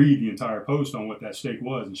read the entire post on what that steak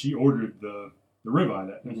was, and she ordered the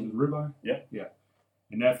ribeye. Was it the ribeye? Yeah. Yeah.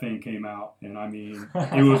 And that thing came out, and I mean,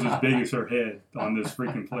 it was as big as her head on this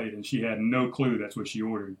freaking plate, and she had no clue that's what she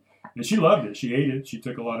ordered. And she loved it. She ate it. She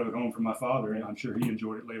took a lot of it home for my father, and I'm sure he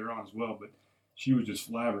enjoyed it later on as well. But she was just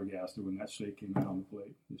flabbergasted when that steak came out on the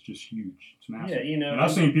plate. It's just huge. It's massive. Yeah, and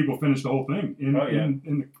I've seen people finish the whole thing in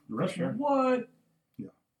the restaurant. Sure. What?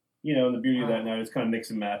 Yeah. And the beauty of that night is kind of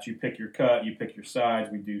mix and match. You pick your cut, you pick your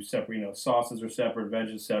sides. We do separate, sauces are separate,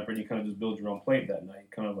 veggies separate. You kind of just build your own plate that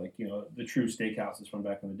night, kind of like, the true steakhouses from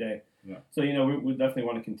back in the day. Yeah. So, we definitely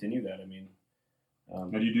want to continue that. I mean,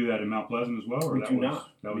 now, do you do that in Mount Pleasant as well? Or we do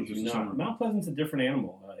not. That was just summer? Mount Pleasant's a different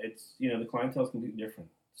animal. It's, the clientele is completely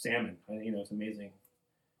different. Salmon, it's amazing.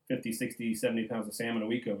 50, 60, 70 pounds of salmon a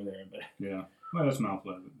week over there. But yeah. Well, that's Mount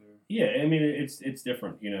Pleasant there. Yeah, I mean, it's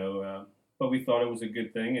different, but we thought it was a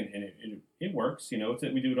good thing, and it works. We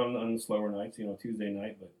do it on the slower nights, Tuesday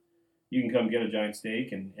night, but you can come get a giant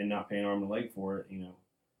steak and not pay an arm and a leg for it,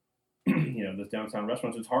 Those downtown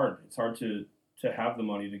restaurants, it's hard. It's hard to have the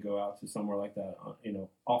money to go out to somewhere like that,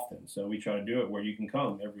 often. So we try to do it where you can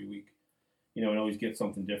come every week, and always get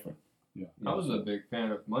something different. Yeah. I was a big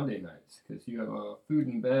fan of Monday nights because you have a food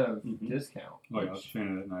and bev discount. Oh, yeah, I was a fan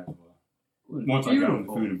of that night as well. Once I got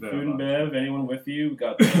into food and bev. Food and bev, anyone with you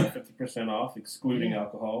got 50% off, excluding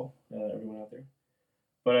alcohol, everyone out there.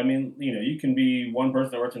 But, I mean, you can be one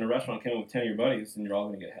person that works in a restaurant, came in with 10 of your buddies, and you're all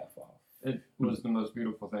going to get half off. It was the most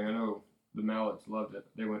beautiful thing. I know the Mallets loved it.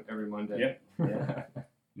 They went every Monday. Yep.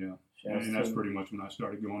 Yeah. And that's pretty much when I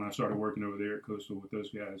started going. I started working over there at Coastal with those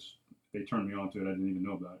guys. They turned me on to it. I didn't even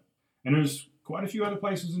know about it. And there's quite a few other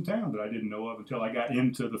places in town that I didn't know of until I got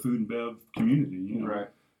into the food and bev community. Right.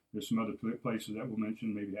 There's some other places that we'll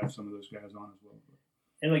mention, maybe have some of those guys on as well.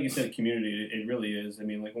 And like you said, community, it really is. I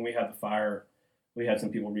mean, like when we had the fire, we had some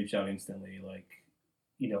people reach out instantly, like,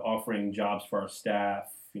 offering jobs for our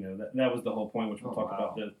staff. That was the whole point, which we'll talk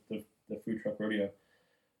about the food truck rodeo.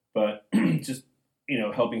 But just,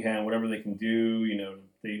 helping hand, whatever they can do,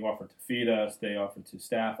 they offer to feed us, they offer to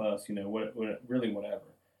staff us, really whatever.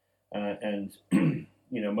 And,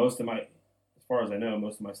 most of as far as I know,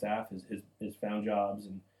 most of my staff is found jobs,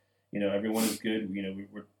 and, everyone is good.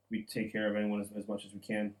 We take care of anyone as much as we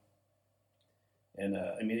can. And,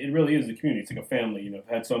 I mean, it really is a community. It's like a family.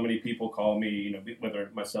 I've had so many people call me, whether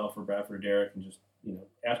myself or Bradford or Derek, and just,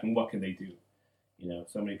 ask me what can they do.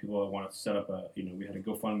 So many people want to set up we had a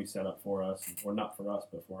GoFundMe set up for us, or not for us,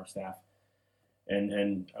 but for our staff.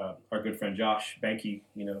 And our good friend Josh Banky,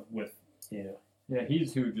 Yeah,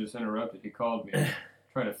 he's who just interrupted. He called me,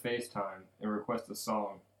 trying to FaceTime and request a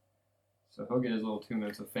song. So he'll get his little 2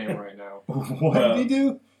 minutes of fame right now. What did he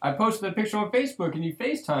do? I posted a picture on Facebook, and he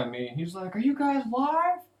FaceTimed me. He's like, "Are you guys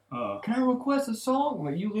live? Can I request a song?"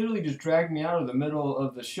 Like, you literally just dragged me out of the middle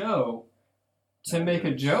of the show To make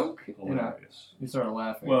a joke? Hilarious. You started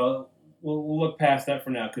laughing. Well, we'll look past that for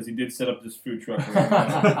now because he did set up this food truck.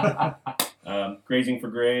 Grazing for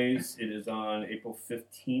Grays. It is on April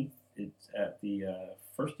 15th. It's at the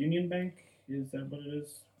First Union Bank. Is that what it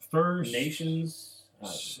is? First Nations.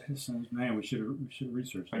 Citizens, man, we should have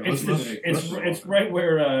researched that. It's right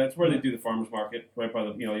where they do the farmers market, right by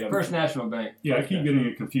the First National Bank. Yeah, I keep getting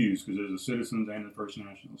it confused because there's a Citizens and a First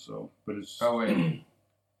National. So, but it's Oh wait,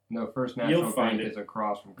 no, First National Bank is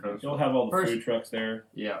across from Coast. You'll have all the food trucks there.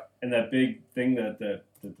 Yeah, and that big thing that the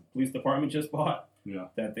police department just bought. Yeah,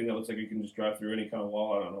 that thing that looks like you can just drive through any kind of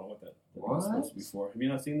wall. I don't know what that's supposed to be for. Have you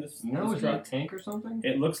not seen this? No, this is it a tank or something?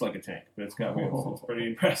 It looks like a tank, but it's got it's pretty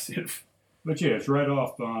impressive. But yeah, it's right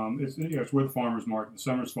off. It's where the farmers market, the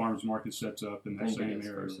Summers Farmers Market sets up in that same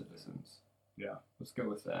area. Citizens. Yeah, let's go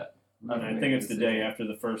with that. I think it's the day after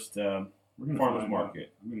the first farmers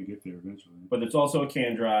market. I'm going to get there eventually. But there's also a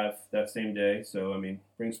can drive that same day. So I mean,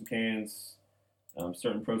 bring some cans.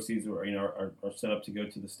 Certain proceeds are set up to go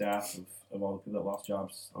to the staff of all the people that lost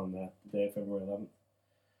jobs on the day of February 11th.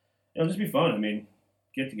 It'll just be fun. I mean,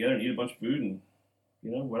 get together and eat a bunch of food and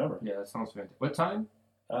whatever. Yeah, that sounds fantastic. What time?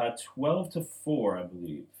 12 to 4, I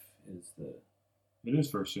believe, is the. It is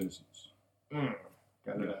First Citizens.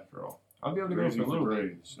 Got it after all. I'll be able to Grazing go for a little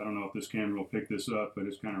Grays. I don't know if this camera will pick this up, but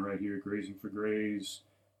it's kind of right here. Grazing for Grays.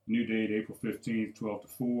 New date, April 15th, 12 to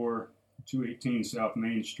 4, 218 South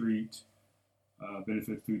Main Street.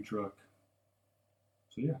 Benefit food truck.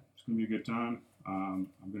 So yeah, it's going to be a good time. I'm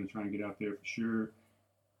going to try and get out there for sure.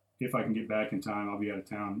 If I can get back in time, I'll be out of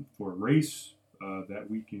town for a race that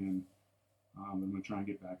weekend. I'm going to try and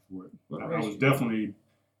get back for it. I was definitely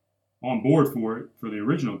on board for it for the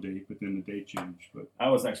original date, but then the date changed. But I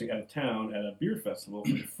was actually out of town at a beer festival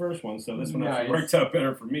for the first one, so this one actually worked out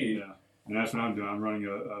better for me. Yeah, and that's what I'm doing. I'm running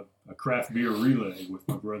a craft beer relay with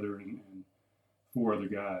my brother and 4 other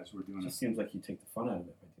guys. We're doing it. Just seems like you take the fun out of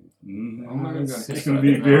it. It's going to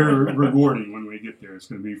be very rewarding when we get there. It's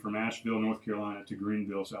going to be from Asheville, North Carolina to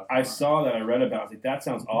Greenville, South Carolina. I saw that. I read about it. I was like, that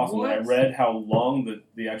sounds awesome. And I read how long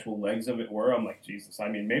the actual legs of it were. I'm like, Jesus. I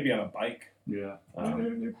mean, maybe on a bike. Yeah.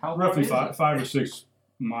 How roughly 5 or 6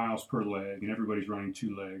 miles per leg, and everybody's running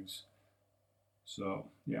 2 legs. So,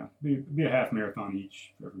 yeah, be a half marathon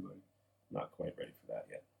each for everybody. Not quite ready for that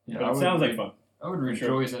yet. Yeah, but it sounds like fun. I would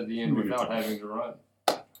rejoice at the end without having to run.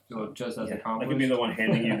 So just as accomplished. I could be the one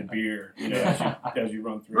handing you the beer, as you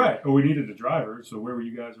run through. Right. Well, we needed a driver, so where were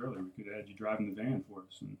you guys earlier? We could have had you driving the van for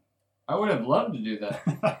us. And... I would have loved to do that.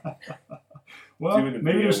 Well,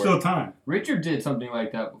 maybe there's still time. Richard did something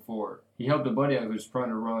like that before. He helped a buddy out who was trying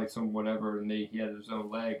to run like some whatever, and he had his own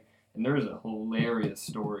leg. And there was a hilarious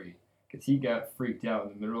story because he got freaked out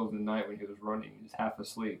in the middle of the night when he was running. He was half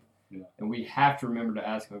asleep. Yeah. And we have to remember to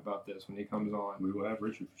ask him about this when he comes on. We will have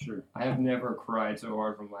Richard for sure. I have never cried so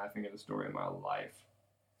hard from laughing at a story in my life.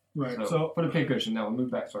 Right. So put a pincushion now. We'll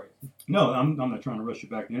move back. Sorry. No, I'm not trying to rush you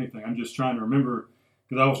back to anything. I'm just trying to remember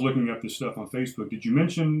because I was looking up this stuff on Facebook. Did you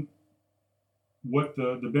mention what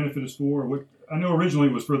the benefit is for? What I know originally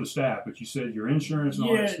it was for the staff, but you said your insurance and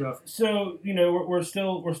all that stuff. So we're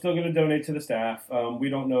still going to donate to the staff. We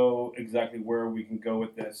don't know exactly where we can go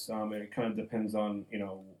with this. It kind of depends on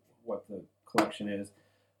what the collection is.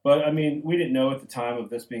 But, I mean, we didn't know at the time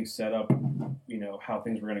of this being set up, how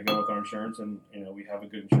things were going to go with our insurance. And, we have a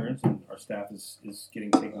good insurance and our staff is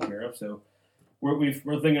getting taken care of. So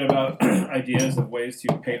we're thinking about ideas of ways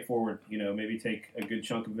to pay it forward. Maybe take a good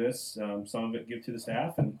chunk of this, some of it give to the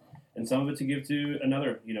staff and some of it to give to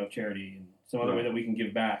another, charity and some other way that we can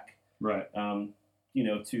give back. Right.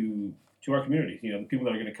 To our community. The people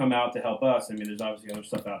that are going to come out to help us. I mean, there's obviously other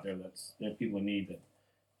stuff out there there are people in need that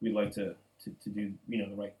we'd like to do,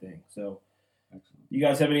 the right thing. So, you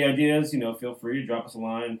guys have any ideas? Feel free to drop us a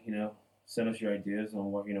line. Send us your ideas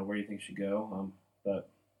on what where you think should go. But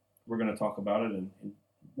we're going to talk about it, and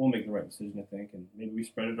we'll make the right decision, I think. And maybe we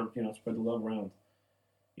spread it, or spread the love around.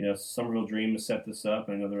 Somerville Dream has set this up.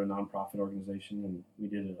 I know they're a nonprofit organization, and we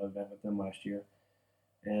did an event with them last year.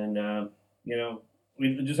 And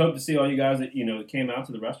we just hope to see all you guys that that came out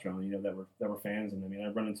to the restaurant. That were fans. And I mean, I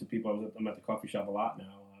run into people. I'm at the coffee shop a lot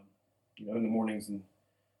now. In the mornings, and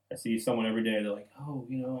I see someone every day. They're like, "Oh,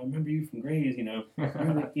 I remember you from Grays." Doesn't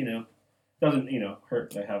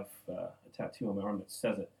hurt that I have a tattoo on my arm that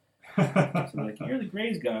says it. So they're like, "You're the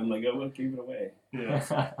Grays guy." I'm like, "Oh, give it away."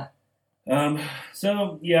 Yeah.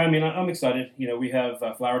 So yeah, I mean, I'm excited. We have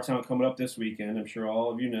Flower Town coming up this weekend. I'm sure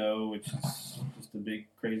all of you know, which is just a big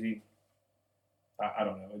crazy. I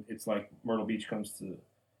don't know. It's like Myrtle Beach comes to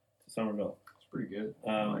Somerville. Pretty good.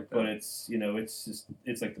 But it's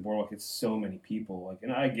it's like the boardwalk. It's so many people. And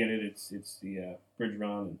I get it. It's the bridge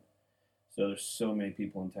run, and So there's so many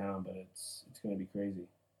people in town, but it's going to be crazy.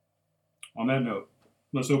 On that note,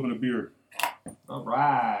 let's open a beer. All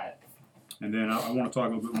right. And then I want to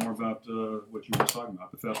talk a little bit more about what you were just talking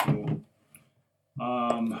about, the festival.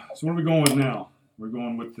 So what are we going with now? We're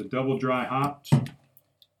going with the double dry hopped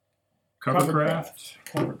Covercraft.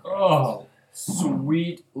 Oh,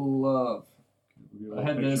 sweet love. We'll I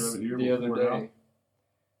had picture this of it here. the We'll other pour it out. day.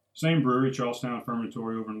 Same brewery, Charlestown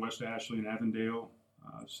Fermentory over in West Ashley and Avondale.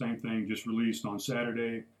 Same thing, just released on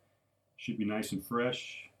Saturday. Should be nice and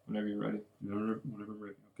fresh. Whenever you're ready. Whenever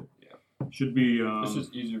ready. Okay. Yeah. Should be. It's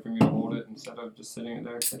just easier for me to hold it instead of just sitting it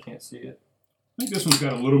there because I can't see it. I think this one's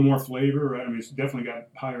got a little more flavor, right? I mean, it's definitely got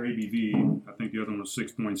higher ABV. I think the other one was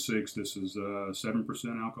 6.6. This is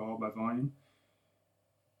 7% alcohol by volume.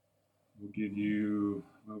 We'll give you,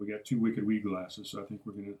 well, we got 2 Wicked Weed glasses, so I think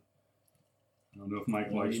we're going to, I don't know if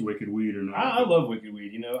Mike likes Wicked Weed or not. I love Wicked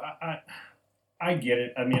Weed. You know, I get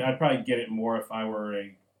it. I mean, I'd probably get it more if I were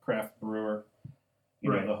a craft brewer.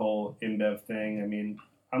 You know, the whole InBev thing. I mean,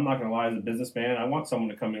 I'm not going to lie, as a businessman, I want someone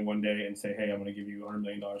to come in one day and say, hey, I'm going to give you $100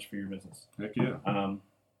 million for your business. Heck yeah.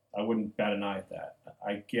 I wouldn't bat an eye at that.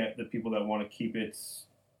 I get the people that want to keep it,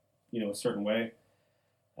 you know, a certain way.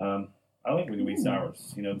 I like Wicked Weed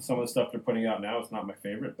sours. You know, some of the stuff they're putting out now is not my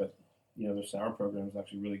favorite, but, you know, their sour program is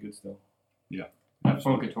actually really good still. Yeah. That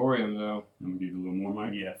Funkatorium, though. I'm going to give you a little more,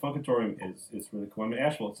 Mike. Yeah, Funkatorium is really cool. I mean,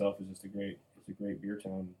 Asheville itself is just a great beer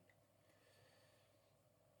town.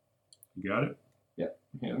 You got it? Yeah,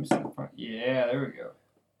 let me see the front. Yeah, there we go.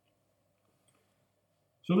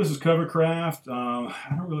 So this is Covercraft.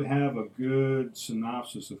 I don't really have a good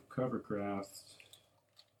synopsis of Covercraft.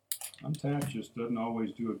 Untapped just doesn't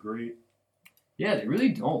always do a great. Yeah, they really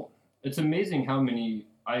don't. It's amazing how many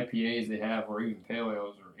IPAs they have, or even pale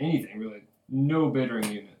ales, or anything really. No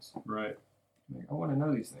bittering units. Right. Like, I want to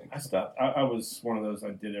know these things. I stopped. I was one of those. I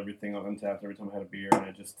did everything on Untapped every time I had a beer,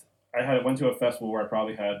 and I went to a festival where I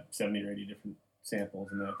probably had 70 or 80 different samples,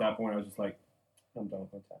 and then at that point I was just like, I'm done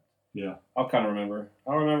with Untapped. Yeah. I'll kind of remember.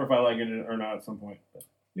 I'll remember if I like it or not at some point. But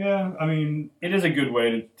Yeah, I mean, it is a good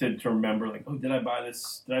way to remember, like, oh, did I buy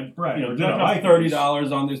this? Did I, Right. You know, Or did did I I like spend it?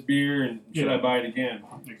 $30 on this beer, and should Yeah. I buy it again?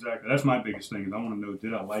 exactly. That's my biggest thing. Is I want to know,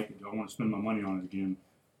 did I like it? Do I want to spend my money on it again?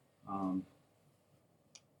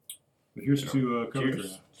 But here's to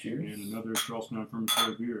Covercraft. Cheers. And another Charlestown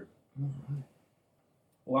Fermentory beer.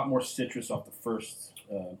 A lot more citrus off the first.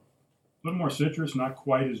 A little more citrus, not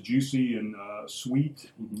quite as juicy and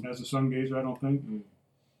sweet as the Sun Gazer, I don't think.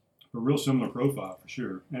 But real similar profile for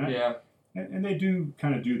sure. And Yeah. and they do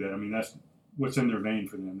kind of do that. I mean, that's what's in their vein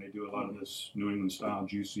for them. They do a lot of this New England style,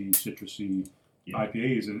 juicy, citrusy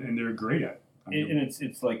IPAs, and they're great at it. I mean, And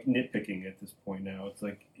it's like nitpicking at this point now. It's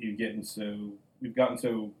like we've gotten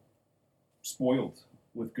so spoiled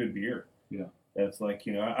with good beer. Yeah. That's like,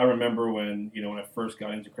 you know, I remember when I first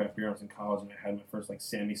got into craft beer, I was in college and I had my first like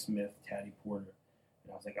Sammy Smith Taddy Porter.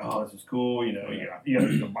 And I was like, oh, this is cool. You know, you got to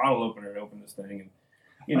use a bottle opener to open this thing.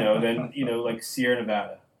 And, then, like Sierra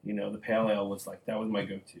Nevada, the pale ale was like, that was my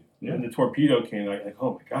go-to. Yeah. And the Torpedo came like,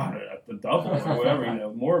 oh my God, the double or whatever,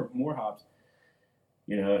 more hops.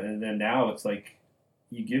 And then now it's like,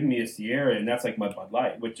 you give me a Sierra, and that's like my Bud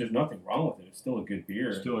Light, which there's nothing wrong with it. It's still a good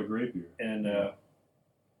beer. Still a great beer. And,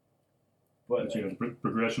 but like, the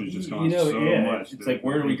progression has just gone so much. It's like,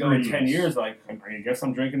 where do we go in 10 years? Like, I guess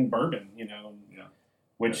I'm drinking bourbon, Yeah.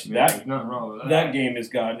 Which There's nothing wrong with that game has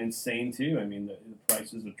gotten insane too. I mean, the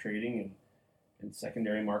prices of trading in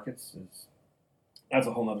secondary markets that's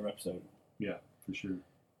a whole nother episode. Yeah, for sure.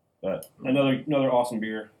 But another awesome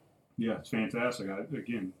beer. Yeah, it's fantastic. I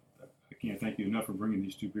can't thank you enough for bringing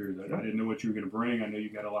these two beers. I didn't know what you were going to bring. I know you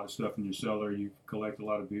got a lot of stuff in your cellar. You collect a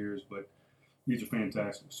lot of beers, but these are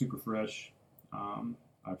fantastic, super fresh. I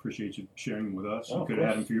appreciate you sharing them with us. Oh, You could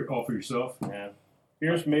have had them all for yourself. Yeah,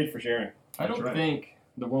 beer's made for sharing. I That's don't right. think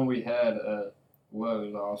the one we had at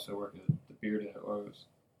Lowe's, I also worked at the beer den at Lowe's.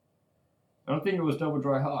 I don't think it was double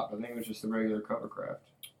dry hop. I think it was just the regular Covercraft.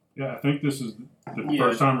 Yeah, I think this is the Yeah.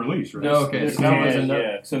 first time release, right? No, okay. This So that was can, another-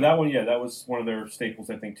 yeah. So that one, that was one of their staples,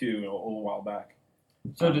 I think, too, a little while back.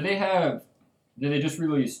 So did they just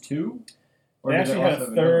release two? Or They did actually had also a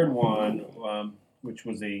have third another one, which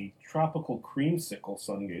was a tropical creamsicle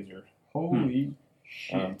sungazer. Holy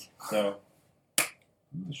shit. So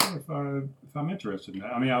I'm not sure if I'm interested in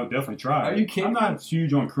that. I mean, I would definitely try Are it. you kidding I'm not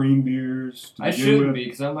huge on cream beers. To I begin shouldn't with. be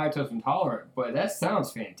because I'm lactose intolerant, but that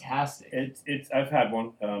sounds fantastic. it's I've had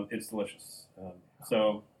one. It's delicious.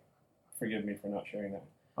 So forgive me for not sharing that.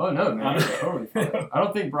 Oh, no, man. It's totally fine. I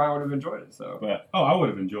don't think Brian would have enjoyed it, so. But Oh, I would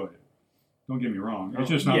have enjoyed it. Don't get me wrong. It's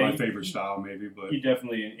just not Yeah, my you- favorite style, maybe. But you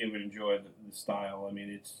definitely would enjoy the style. I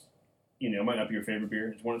mean, it might not be your favorite beer.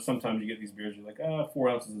 It's one. Sometimes you get these beers, you're like, 4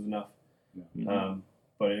 ounces is enough. Yeah.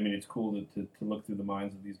 But I mean, it's cool to look through the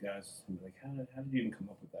minds of these guys and be like, how did you even come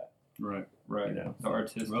up with that? Right. Right. The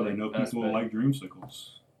artistic. Well, they know people aspect. like dreamsicles.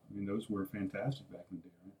 I mean, those were fantastic back in the day,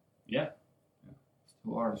 right? Yeah.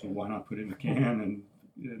 Still are. So why not put it in a can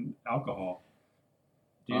and alcohol?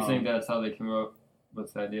 Do you think that's how they came up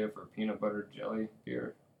with the idea for peanut butter jelly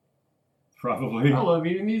beer? Probably. I love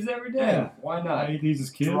eating these every day. Yeah. Why not? I eat these as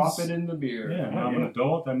kids. Drop it in the beer. Yeah, now I'm an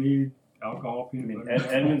adult. I need alcohol, I peanut mean,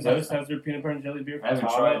 butter. Edmund's Oast has their peanut butter and jelly beer. I haven't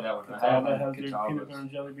Catawba- tried that one. I Catawba haven't. has their Catawba's. peanut butter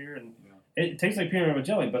and jelly beer, and Yeah. it tastes like peanut butter and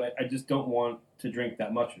jelly, but I just don't want to drink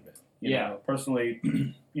that much of it. You know, personally,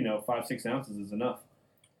 5-6 ounces is enough.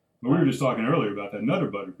 But we were just talking earlier about that Nutter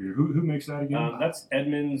Butter beer. Who makes that again? That's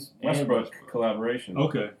Edmund's Westbrook collaboration.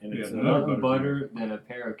 Okay. And Yeah, it's, Nutter Nothing Butter butter than a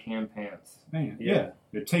pair of cam pants. Man, Yeah.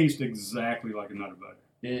 it tastes exactly like a Nutter Butter.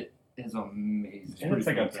 It is amazing. And it's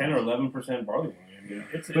like a 10 or 11% barley wine. I mean,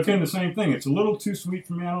 But then the same thing. It's a little too sweet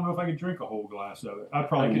for me. I don't know if I could drink a whole glass of it. I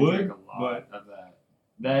probably could would, drink a lot of that.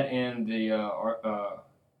 That and the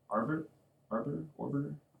Arbiter,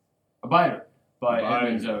 a biter by Biter.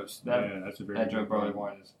 Edmund's Oast. that's a very That good drunk barley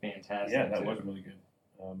one. wine is fantastic. yeah, that too. was really good.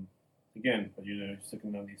 Again, but you're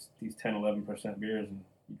sticking on these 10, 11% beers, and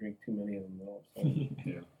you drink too many of them. All of a sudden.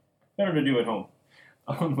 Yeah. Better to do at home.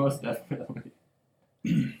 Almost definitely.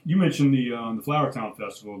 You mentioned the Flowertown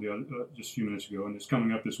Festival just a few minutes ago, and it's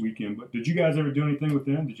coming up this weekend. But did you guys ever do anything with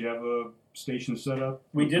them? Did you have a station set up?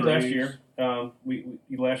 We did last Parades? year. We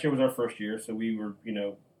last year was our first year, so we were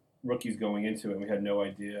rookies going into it. We had no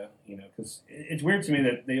idea, because it's weird to me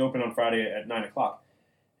that they open on Friday at 9:00,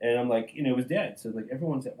 and I'm like, it was dead. So like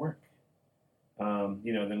everyone's at work.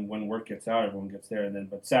 Then when work gets out, everyone gets there,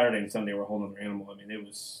 but Saturday and Sunday were a whole other animal. I mean, it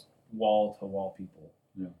was wall to wall people.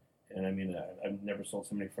 Yeah. And I mean, I've never sold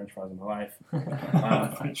so many French fries in my life.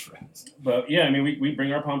 French fries. But yeah, I mean, we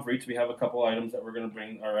bring our pommes frites. We have a couple items that we're going to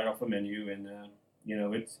bring right off the menu, and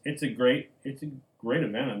it's a great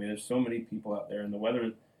event. I mean, there's so many people out there, and the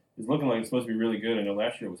weather is looking like it's supposed to be really good. I know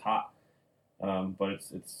last year it was hot, but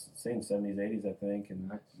it's saying 70s, 80s, I think. And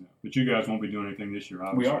But you guys won't be doing anything this year, we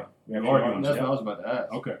obviously. are. We You actually are doing That's yeah. what I was about to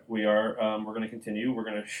ask. Okay. We are. We're going to continue. We're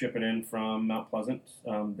going to ship it in from Mount Pleasant.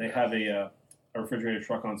 They have a refrigerated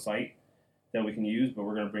truck on site that we can use, but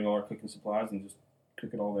we're going to bring all our cooking supplies and just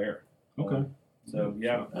cook it all there. Okay. So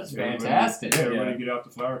yeah, That's Everybody- fantastic. Yeah, everybody get out to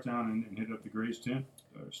Flowertown and hit up the Gray's tent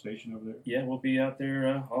station over there. yeah, we'll be out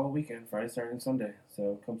there all weekend, Friday, Saturday, and Sunday.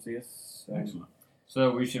 So come see us. Excellent.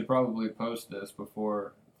 So we should probably post this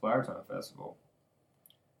before Flowertown Festival.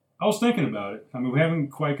 I was thinking about it. I mean, we haven't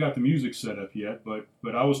quite got the music set up yet, but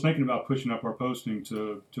I was thinking about pushing up our posting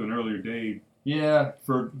to an earlier date Yeah,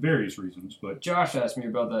 for various reasons. But Josh asked me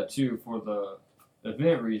about that too for the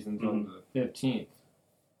event reasons on the 15th.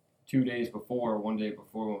 2 days before, 1 day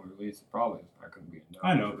before when we release it, probably I couldn't be enough.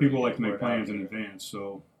 I know people like to make Word plans out in there. advance,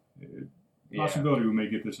 so Yeah. possibility we may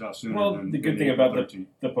get this out sooner. Well, than the good than thing April about 13th.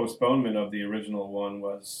 the postponement of the original one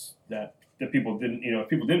was that people didn't, if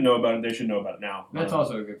people didn't know about it, they should know about it now. That's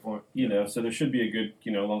also a good point. So there should be a good,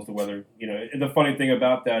 as long as the weather, the funny thing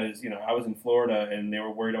about that is, I was in Florida and they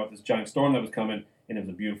were worried about this giant storm that was coming, and it was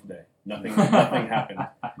a beautiful day. Nothing happened.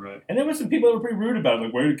 Right. And there were some people that were pretty rude about it,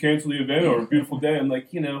 like, why to cancel the event or a beautiful day? I'm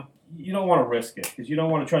like, you don't want to risk it because you don't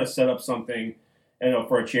want to try to set up something,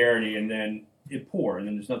 for a charity and then it pour and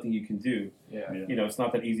then there's nothing you can do. Yeah. Yeah. It's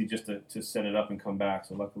not that easy just to set it up and come back.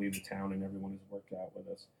 So luckily the town and everyone has worked out with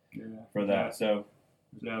us Yeah. for that. So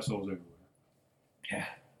There's assholes everywhere. yeah,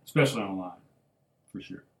 Especially online, for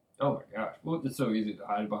sure. Oh my gosh. Well, it's so easy to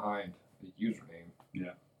hide behind the username.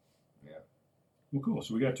 Well, cool.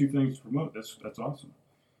 So we got two things to promote. That's awesome.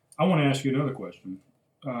 I want to ask you another question.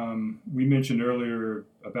 We mentioned earlier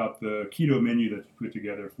about the keto menu that's put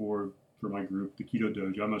together for my group, the Keto Dojo.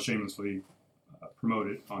 I'm going to shamelessly promote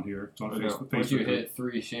it on here. It's on Facebook. Once you group. hit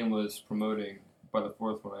 3 shameless promoting, by the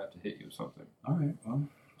 4th one I have to hit you with something. All right. Well,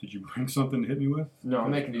 did you bring something to hit me with? No,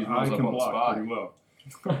 I'm making these I rules up can on the block spot. pretty well.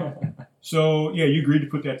 So, yeah, you agreed to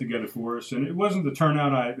put that together for us, and it wasn't the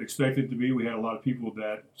turnout I expected it to be. We had a lot of people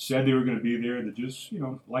that said they were going to be there that just,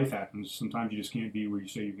 life happens. Sometimes you just can't be where you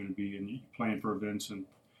say you're going to be, and you plan for events and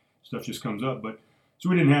stuff just comes up. So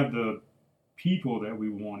we didn't have the people that we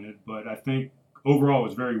wanted, but I think overall it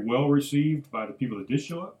was very well received by the people that did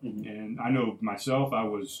show up. Mhm. And I know myself, I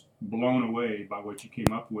was blown away by what you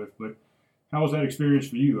came up with, but how was that experience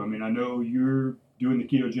for you? I mean, I know you're doing the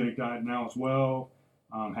ketogenic diet now as well.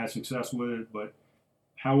 Had success with it, but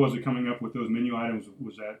how was it coming up with those menu items?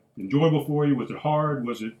 Was that enjoyable for you? Was it hard?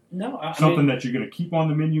 Was it No, something that you're going to keep on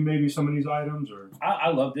the menu? Maybe some of these items, or I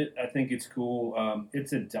loved it. I think it's cool.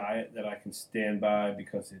 It's a diet that I can stand by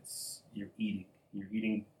because you're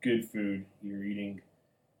eating good food. You're eating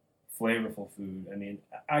flavorful food. I mean,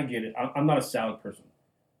 I get it. I'm not a salad person.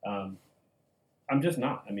 I'm just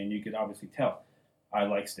not. I mean, you could obviously tell. I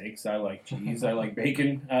like steaks. I like cheese. I like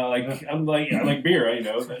bacon. I like beer.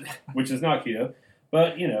 Which is not keto,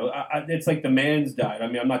 but it's like the man's diet. I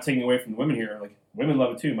mean, I'm not taking away from the women here. Like women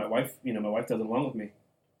love it too. My wife does it along with me,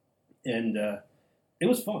 and it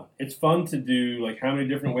was fun. It's fun to do. Like, how many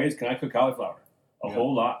different ways can I cook cauliflower? A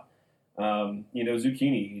whole lot.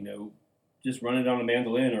 Zucchini. Just run it on a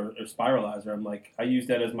mandolin or spiralizer. I'm like, I use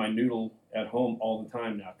that as my noodle at home all the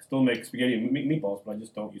time now. I still make spaghetti and meatballs, but I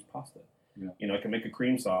just don't use pasta. Yeah. I can make a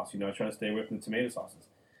cream sauce. I try to stay away from the tomato sauces.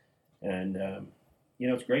 And,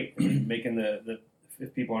 it's great. I mean, making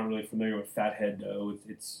if people aren't really familiar with fathead dough,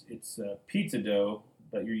 it's pizza dough,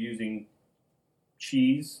 but you're using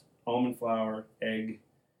cheese, almond flour, egg,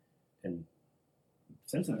 and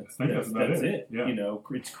essentially that's it. Yeah.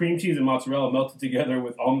 It's cream cheese and mozzarella melted together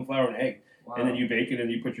with almond flour and egg. Wow. And then you bake it and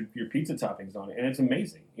you put your pizza toppings on it. And it's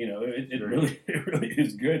amazing. It really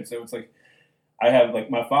is good. So it's like, I have like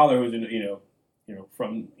my father who's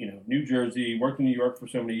from New Jersey, worked in New York for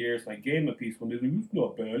so many years, and I gave him a piece one day. It's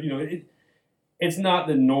not bad. It's not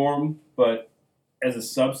the norm, but as a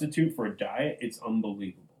substitute for a diet, it's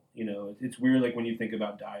unbelievable. It's weird, like when you think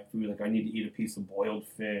about diet food, like I need to eat a piece of boiled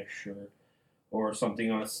fish or something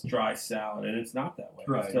on a dry salad, and it's not that way.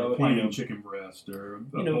 Right. So plain chicken breast or a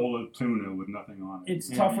bowl of tuna with nothing on it. It's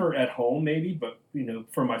tougher at home maybe, but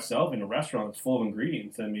for myself in a restaurant, it's full of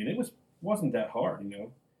ingredients. I mean, wasn't that hard,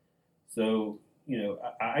 So,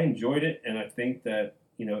 I enjoyed it, and I think that,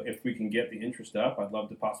 if we can get the interest up, I'd love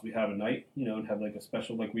to possibly have a night, and have like a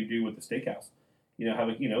special like we do with the steakhouse. Have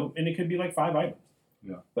and it could be like 5 items.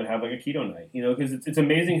 Yeah. But have like a keto night, because it's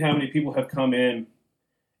amazing how many people have come in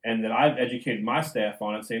and that I've educated my staff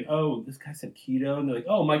on it, saying, oh, this guy said keto, and they're like,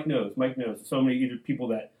 oh, Mike knows. So many either people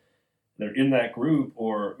that they're in that group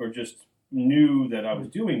or just knew that I was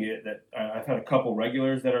doing it, that I've had a couple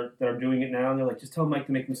regulars that are doing it now, and they're like, just tell Mike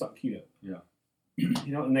to make me something keto. Yeah.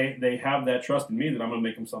 And they have that trust in me that I'm going to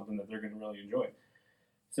make them something that they're going to really enjoy.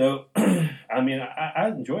 So, I mean, I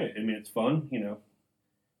enjoy it. I mean, it's fun,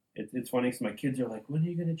 It's funny because my kids are like, when are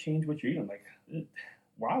you going to change what you're eating? I'm like,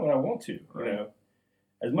 why would I want to, Right.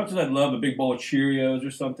 As much as I'd love a big bowl of Cheerios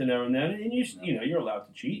or something now and then, and you're allowed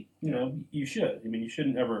to cheat, you should. I mean, you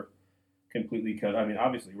shouldn't ever completely cut. I mean,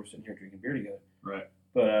 obviously, we're sitting here drinking beer together. Right.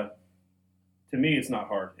 But to me, it's not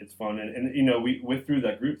hard. It's fun. And we went through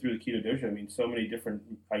that group, through the Keto Dojo, I mean, so many different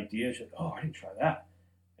ideas. Like, oh, I didn't try that.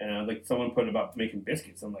 And like someone put about making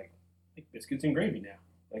biscuits. I'm like, make biscuits and gravy now.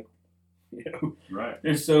 Like, Right.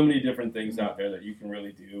 There's so many different things out there that you can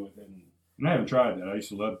really do within. And I haven't tried that. I used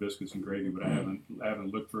to love biscuits and gravy, but I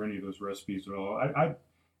haven't looked for any of those recipes at all. I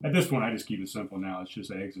at this point, I just keep it simple now. It's just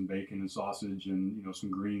eggs and bacon and sausage and some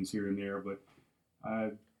greens here and there. But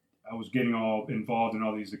I was getting all involved in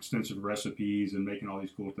all these extensive recipes and making all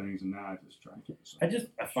these cool things, and now I just try and keep it simple.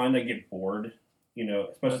 I find I get bored,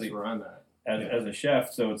 especially That's where I'm at. As a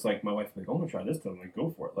chef. So it's like my wife's like, "I want to try this." I'm like, "Go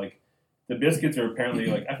for it!" Like the biscuits are apparently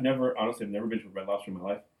like I've never been to a Red Lobster in my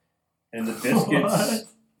life, and the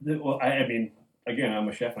biscuits. I mean, again, I'm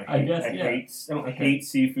a chef. And I don't hate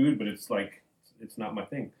seafood, but it's like it's not my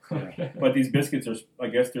thing. Okay. But these biscuits are, I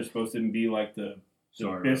guess, they're supposed to be like the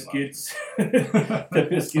biscuits, the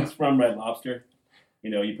biscuits from Red Lobster.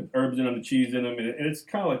 You put herbs in them, the cheese in them, and it's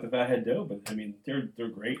kind of like the fathead dough. But I mean, they're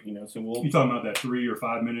great. So we'll. You talking about that 3 or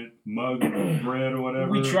 5 minute mug of bread or whatever?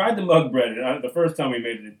 We tried the mug bread. And the first time we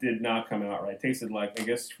made it, it did not come out right. It tasted like, I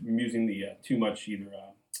guess, from using the too much either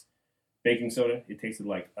baking soda. It tasted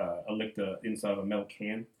like I licked the inside of a metal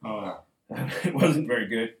can. Oh. It wasn't very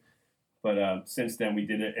good. But since then we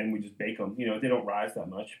did it and we just bake them. They don't rise that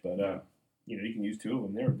much, but you can use 2 of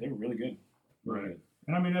them. They were really good. Really Right. good.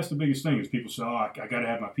 And I mean, that's the biggest thing is people say, oh, I got to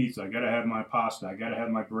have my pizza. I got to have my pasta. I got to have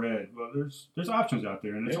my bread. Well, there's options out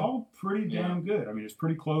there, and it's all pretty damn good. I mean, it's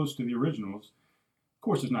pretty close to the originals. Of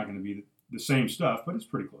course, it's not going to be the same stuff, but it's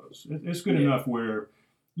pretty close. It's good enough where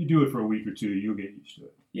you do it for a week or 2, you'll get used to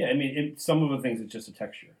it. Yeah, I mean, some of the things, it's just a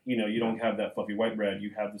texture. You don't have that fluffy white bread.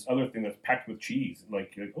 You have this other thing that's packed with cheese.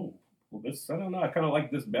 Like, oh, well, this, I don't know. I kind of like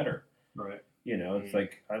this better. Right. It's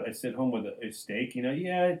like I sit home with a steak.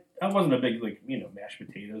 I wasn't a big mashed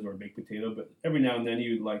potatoes or baked potato, but every now and then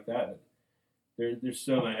you'd like that. There's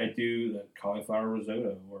so I do the cauliflower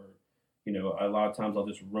risotto, or a lot of times I'll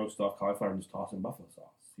just roast off cauliflower and just toss in buffalo sauce.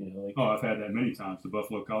 I've had that many times. The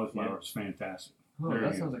buffalo cauliflower is fantastic. Oh, There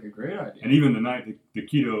that you sounds like a great idea. And even the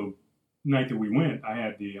keto night that we went, I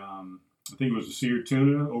had I think it was the seared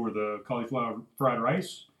tuna over the cauliflower fried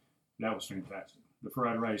rice. That was fantastic. The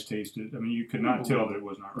fried rice tasted, I mean, you could not tell that it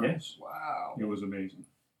was not rice. Wow. It was amazing.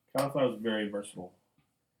 Cauliflower is very versatile.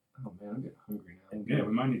 Oh, man, I'm getting hungry now. And Yeah,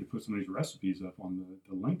 we might need to put some of these recipes up on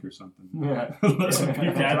the link or something. Yeah. Let some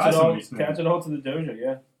people try Catch some of these things. it all to the dojo,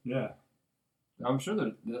 yeah. Yeah. I'm sure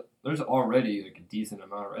there's already like a decent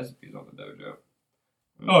amount of recipes on the dojo.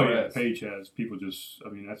 Oh yeah, the page has people just. I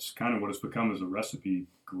mean, that's kind of what it's become as a recipe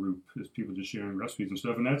group. Is people just sharing recipes and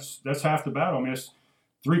stuff, and that's half the battle. I mean, it's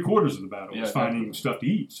 3/4 of the battle is finding stuff to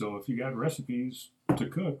eat. So if you got recipes to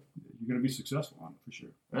cook, you're going to be successful on it for sure.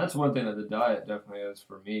 And that's one thing that the diet definitely is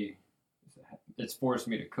for me. It's forced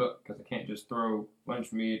me to cook because I can't just throw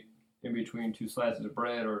lunch meat in between 2 slices of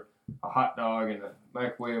bread or a hot dog in a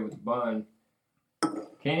microwave with a bun.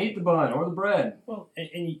 Can't eat the bun or the bread. Well,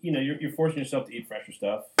 and you know, you're forcing yourself to eat fresher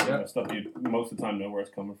stuff. Yep. You know, stuff you most of the time know where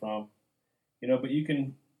it's coming from. You know, but you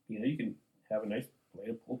can have a nice plate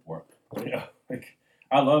of pulled pork. You know, like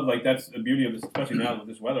I love that's the beauty of this, especially now with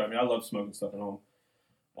this weather. I mean, I love smoking stuff at home.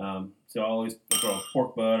 So I always throw a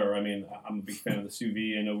pork butt, or I mean, I'm a big fan of the sous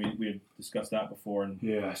vide. I know we had discussed that before, and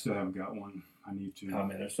Yeah, I still haven't got one. I need to. oh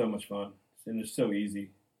man, they're so much fun, and they're so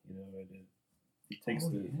easy. You know, it takes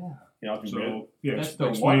So yeah, That's the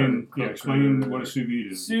explain water explain cooker. what a sous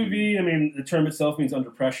vide is. Sous vide, I mean, the term itself means under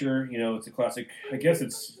pressure. You know, it's a classic, I guess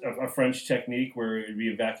it's a French technique where it would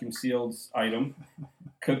be a vacuum sealed item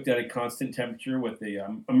cooked at a constant temperature with a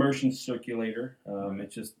immersion circulator.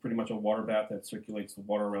 It's just pretty much a water bath that circulates the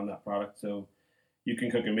water around that product. So you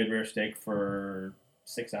can cook a mid-rare steak for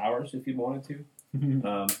 6 hours if you wanted to.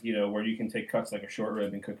 You know, where you can take cuts like a short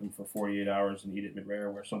rib and cook them for 48 hours and eat it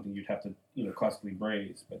mid-rare, where something you'd have to, classically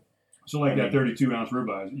braise. But So like that 32-ounce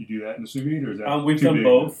ribeye, you do that in the sous vide, or is that we've too done big?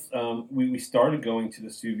 both. We started going to the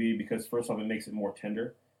sous vide because first off, it makes it more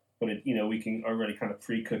tender, but we can already kind of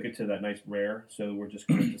pre-cook it to that nice rare. So we're just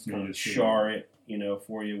going to kind of char it,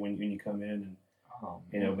 for you when you come in,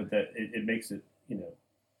 and but that it makes it,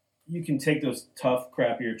 you can take those tough,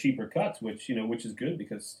 crappier, cheaper cuts, which is good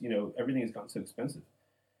because everything has gotten so expensive.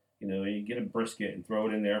 You get a brisket and throw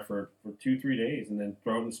it in there for 2-3 days, and then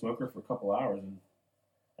throw it in the smoker for a couple hours. And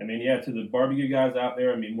I mean, yeah, to the barbecue guys out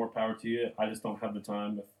there, I mean, more power to you. I just don't have the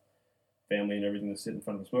time with family and everything to sit in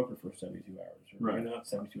front of a smoker for 72 hours. Right. Not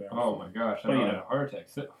 72 hours. Oh my gosh, I But, had a heart attack.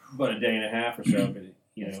 But a day and a half or so. But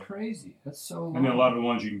That's crazy. That's so long. And then a lot of the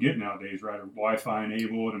ones you can get nowadays, right, are Wi-Fi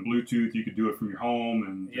enabled and Bluetooth. You could do it from your home.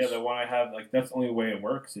 And yeah, the one I have, that's the only way it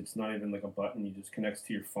works. It's not even like a button. You just connects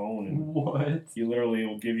to your phone, and What? you literally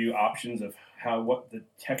will give you options of what the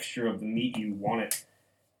texture of the meat you want it.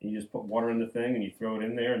 And you just put water in the thing, and you throw it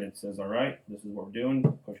in there, and it says, "All right, this is what we're doing.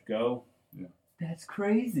 Push go." Yeah. That's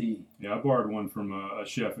crazy. Yeah, I borrowed one from a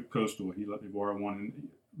chef at Coastal. He let me borrow one. And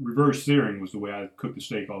reverse searing was the way I cooked the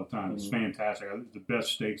steak all the time. It's fantastic. It's the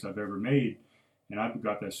best steaks I've ever made. And I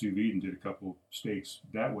got that sous vide and did a couple steaks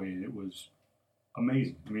that way, and it was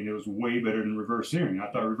amazing. I mean, it was way better than reverse searing. I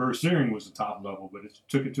thought reverse searing was the top level, but it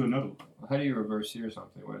took it to another level. How do you reverse sear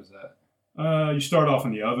something? What is that? You start off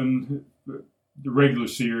in the oven. The regular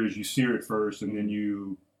sear is you sear it first, and then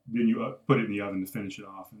you put it in the oven to finish it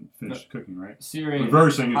off and finish cooking, right? Searing.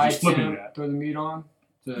 Reversing is high just flipping temp, that. Throw the meat on.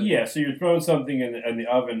 Yeah, so you're throwing something in the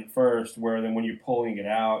oven first, where then when you're pulling it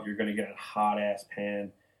out, you're going to get a hot ass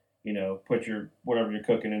pan. Put your whatever you're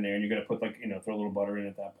cooking in there, and you're going to put throw a little butter in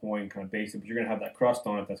at that point, and kind of base it. But you're going to have that crust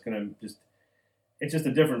on it that's going to it's just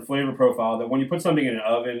a different flavor profile. That when you put something in an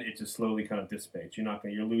oven, it just slowly kind of dissipates.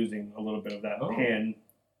 You're losing a little bit of that pan,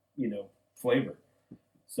 flavor.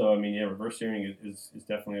 So I mean, yeah, reverse searing is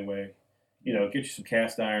definitely a way. Get you some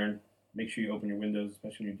cast iron. Make sure you open your windows,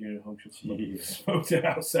 especially when you're doing it at home. Smoke the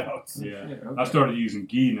house out. Yeah. Okay. I started using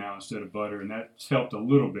ghee now instead of butter, and that's helped a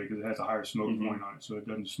little bit because it has a higher smoke point on it, so it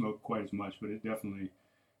doesn't smoke quite as much. But it definitely,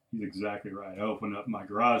 he's exactly right. I open up my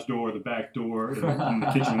garage door, the back door, and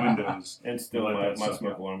the kitchen windows. And still, my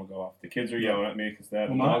smoke alarm will go off. The kids are yelling at me because the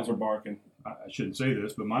dogs are barking. I shouldn't say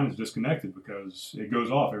this, but mine is disconnected because it goes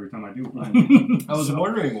off every time I do it. I was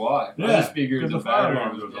wondering why. Yeah, I just figured the fire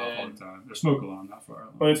alarm goes was off all dead. the time. The smoke alarm, not fire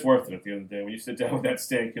alarm. But it's worth it at the end of the day. When you sit down with that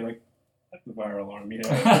steak, you're like the fire alarm.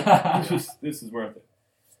 This is worth it.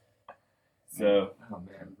 So, Oh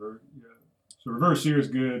man. So reverse sear is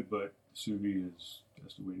good, but sous vide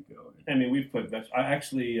that's the way to go. I mean, we've put veg. I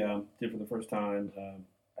actually did for the first time.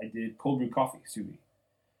 I did cold brew coffee sous vide.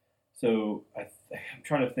 So I'm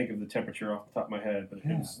trying to think of the temperature off the top of my head, but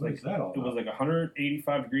it was what is that all it was about? like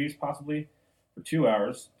 185 degrees possibly for 2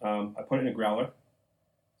 hours. I put it in a growler,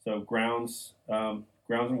 so grounds and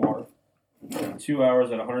water. 2 hours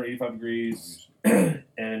at 185 degrees.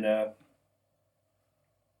 and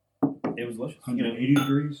it was delicious. 180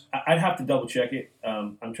 degrees. I'd have to double check it.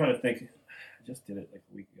 I'm trying to think. I just did it like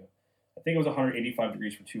a week ago. I think it was 185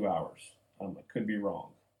 degrees for 2 hours. I could be wrong.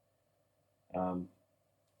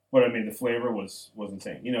 But I mean, the flavor was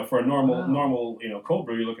insane. For a normal cold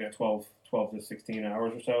brew, you're looking at 12 to 16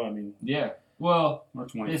 hours or so. I mean, Yeah. Well, Or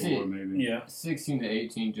 24 maybe. yeah. 16 to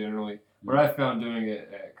 18 generally. What I found doing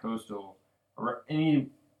it at Coastal, any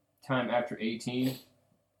time after 18,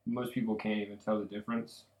 most people can't even tell the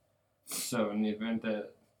difference. So in the event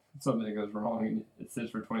that something goes wrong and it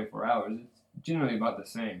sits for 24 hours, it's generally about the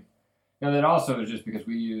same. Now that also is just because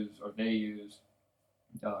they use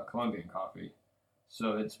Colombian coffee,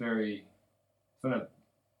 so it's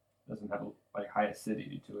doesn't have like high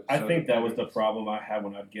acidity to it. I so think that was the problem I had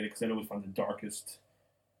when I'd get it, because I'd always find the darkest,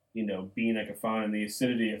 bean I could find, and the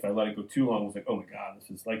acidity, if I let it go too long, was like, oh my god, this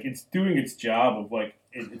is like, it's doing its job of like,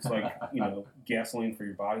 it's like, gasoline for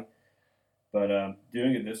your body. But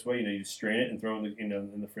doing it this way, you just strain it and throw it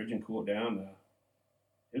in the fridge and cool it down.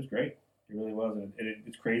 It was great. It really was. And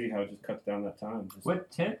it's crazy how it just cuts down that time.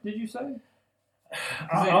 What temp did you say?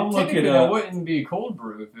 I'll look it Typically, up. It wouldn't be cold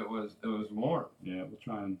brew if it was warm. Yeah, we'll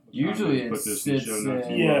try and Usually put it this in the show sits notes.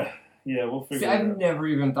 in- Yeah, we'll figure See, it I've out. never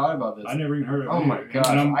even thought about this. I never even heard of it. Oh my either. gosh,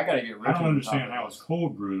 And I'm- I gotta get Rick I don't on understand top of how it's this.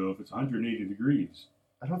 cold brew though if it's 180 degrees.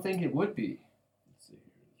 I don't think it would be. Let's see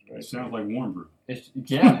here. It sounds like warm brew. It's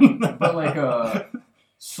yeah, but like a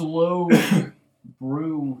slow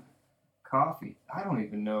brew coffee. I don't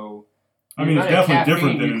even know. I mean, it's The amount of definitely different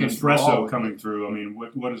caffeine than an you can draw espresso with coming it. through. I mean,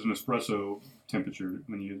 what is an espresso temperature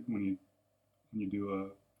when you do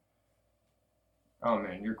a Oh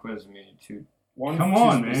man, you're quizzing me too. Come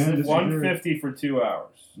on, man. This is 150 for 2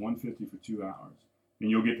 hours. 150 for 2 hours, and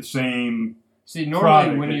you'll get the same See, normally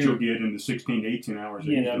product when that you you'll get in the 16 to 18 hours.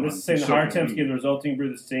 that he's doing. This is saying the So higher can temps we. give the resulting brew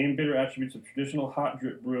the same bitter attributes of traditional hot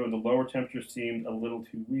drip brew, and the lower temperature seemed a little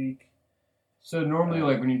too weak. so normally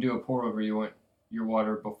like when you do a pour over, you want your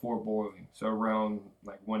water before boiling, so around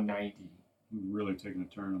like 190. We're really taking a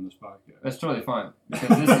turn on this podcast. That's totally fine because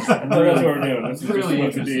this is So that's what we're doing. This is really just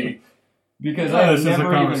meant to interesting. be. Because Yeah, I've this is a never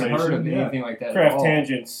even conversation, heard of yeah. anything like that. at Craft all.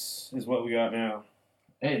 tangents is what we got now.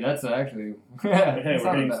 Hey, that's actually. But hey, that's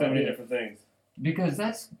we're not a hitting bad so many idea. different things. Because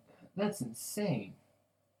that's insane.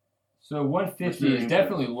 So 150 That's is very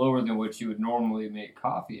definitely lower than what you would normally make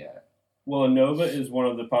coffee at. Well, a Nova is one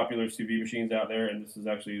of the popular sous vide machines out there, and this is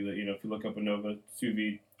actually the if you look up a Nova sous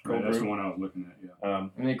vide Right, cold that's the brew. one I was looking at. Yeah.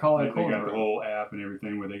 And they call They it cold got the brew. whole app and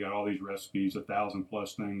everything where they got all these recipes,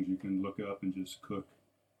 1,000+ things you can look up and just cook.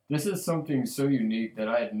 This is something so unique that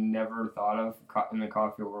I had never thought of in the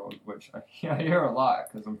coffee world, which I hear a lot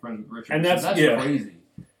because I'm friends with Richard. And So that's- yeah. crazy.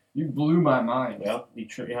 You blew my mind. Well, you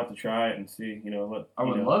have to try it and see. I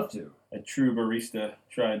would love to. a true barista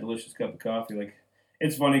try a delicious cup of coffee. Like,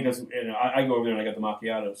 it's funny because I go over there and I got the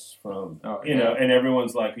macchiatos from Oh, and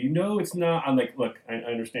everyone's like, it's not. I'm like, look, I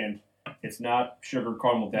understand. It's not sugar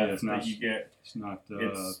caramel Yeah, depth it's not- that you get. It's not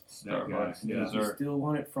It's that guy. Starbucks. Yeah. You Dessert. still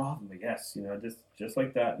want it frothy. Like, yes, just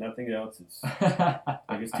like that, nothing else. It's yeah,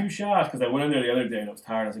 like it's 2 shots because I went in there the other day and I was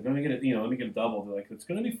tired. I was like, let me get a double. They're like, it's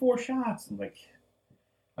gonna be 4 shots. I'm like,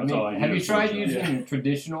 That's all I have do you is tried four using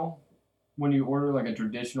traditional when you order like a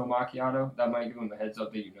traditional macchiato? That might give them a heads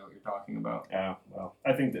up that you know what you're talking about. yeah, well,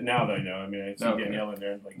 I think that now that I know, I mean, I see Okay. Danielle in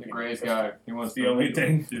there. And like, The greatest guy. He wants It's the to only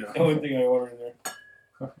thing. Yeah. The only thing I order in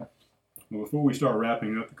there. Well, before we start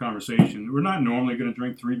wrapping up the conversation, we're not normally going to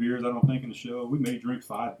drink 3 beers, I don't think, in the show. We may drink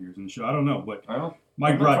 5 beers in the show. I don't know, but I don't.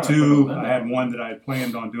 Mike I'm not brought trying to 2. put those in I there. had 1 that I had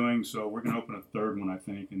planned on doing, so we're going to open a 3rd one, I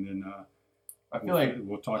think, and then I feel like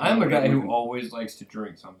we'll talk. I'm a about guy it. who always likes to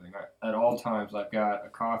drink something. At all times, I've got a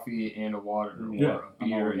coffee and a water, Yeah, or a I'm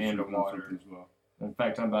beer always and a drinking water. something as well. In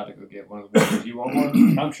fact, I'm about to go get one of the waters. You want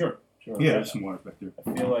one? I'm sure. Yeah, there's some water back there.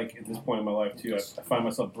 I feel like at this point in my life too, I find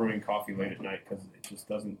myself brewing coffee late at night because it just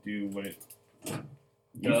doesn't do what it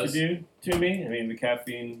used to do to me. I mean, the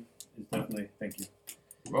caffeine is definitely. Thank you.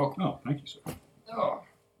 Welcome. Oh, thank you, sir. Oh,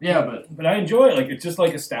 yeah, but I enjoy it. Like, it's just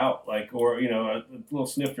like a stout, or a little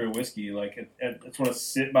snifter of whiskey. Like, I just want to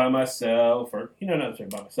sit by myself, or not necessarily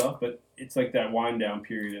by myself, but it's like that wind down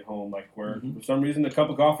period at home, like where for some reason a cup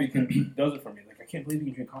of coffee does it for me. Like, I can't believe you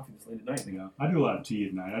can drink coffee this late at night. Yeah, I do a lot of tea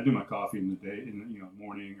at night. I do my coffee in the day, in the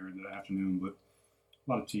morning or in the afternoon, but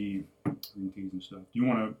a lot of tea, green teas and stuff. Do you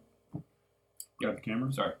want to grab the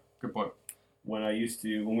camera? sorry. Good point. When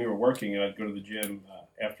we were working, I'd go to the gym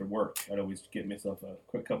after work. I'd always get myself a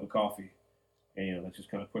quick cup of coffee, and that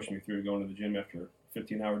just kind of pushed me through going to the gym after a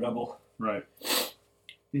 15-hour double. Right.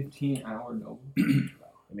 15-hour double.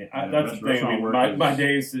 I mean, Yeah, that's the thing. I restaurant mean, work my is-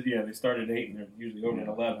 days, they start at 8 and they're usually over at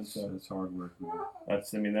 11. It's, So it's hard work, man.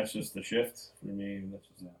 that's just the shift for me. And that's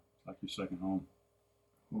just, Like your second home.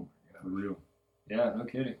 Ooh, For real. Yeah, no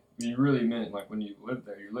kidding. You really meant like when you lived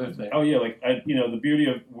there, you lived there. Oh yeah, like the beauty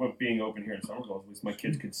of being open here in Somerville, at least my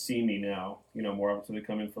kids could see me now. More often, so they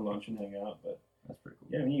come in for lunch and hang out. But That's pretty cool.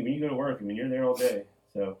 yeah, when you go to work, I mean, you're there all day.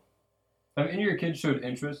 So Have any of your kids showed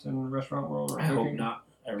interest in the restaurant world or I hope cooking? not.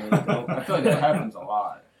 I really don't. I feel like that happens a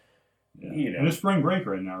lot. Yeah. You know. And it's spring break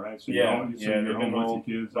right now, right? So Yeah, you're home, so yeah, you're they've been home home. with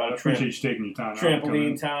your kids. A lot I of appreciate you taking your time out. to come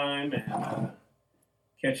Trampoline in. time and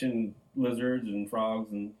catching lizards and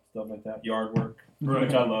frogs and stuff like that. Yard work, Right.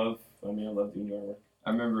 which I love. I mean, I love doing yard work.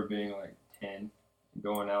 I remember being like 10,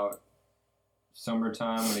 going out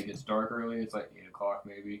summertime when it gets dark early. It's like 8 o'clock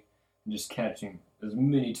maybe, and just catching as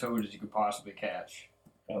many toads as you could possibly catch.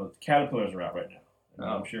 Caterpillars are out right now. And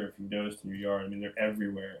Oh. I'm sure if you've noticed in your yard, I mean, they're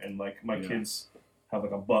everywhere. And like my Yeah. kids have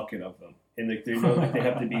like a bucket of them, and they know that they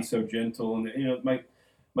have to be so gentle. And my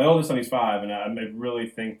oldest son, he's 5, and I really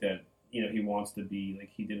think that he wants to be like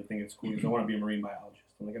he did a thing at school. He goes, I want to be a marine biologist.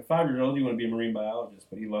 I'm like, at 5-year-old, you want to be a marine biologist,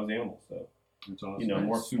 but he loves animals, so It's awesome. That's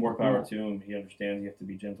more super power cool. to him. He understands you have to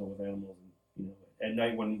be gentle with animals. And at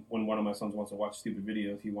night when one of my sons wants to watch stupid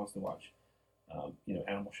videos, he wants to watch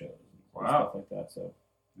animal shows and Wow. stuff like that. So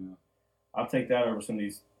Yeah. I'll take that over some of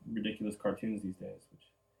these ridiculous cartoons these days.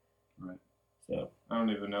 Right. So I don't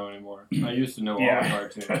even know anymore. I used to know all Yeah. the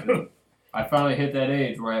cartoons. I finally hit that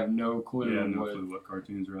age where I have no clue. Yeah, no what, clue what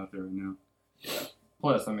cartoons are out there right now.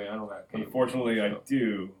 Plus, I mean, I don't have cable. unfortunately, I so.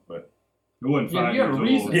 do, but It wasn't Yeah, 5 you have a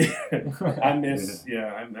years old. reason.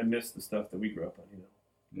 I miss the stuff that we grew up on.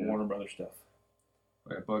 The Yeah. Warner Brothers stuff.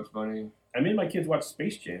 Like Bugs Bunny. I made my kids watch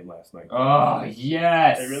Space Jam last night. Oh,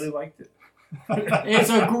 yes. They really liked it. It's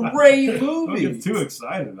a great Don't movie. get too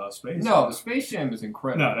excited about space. No, the Space Jam is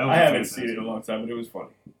incredible. No, that was I haven't fantastic. seen it in a long time, but it was funny.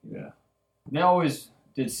 Yeah. They always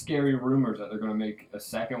did scary rumors that they're going to make a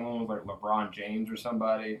second one with like LeBron James or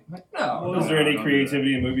somebody. Like, no. Well, no, is there any don't do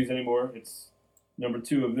creativity in movies anymore? It's number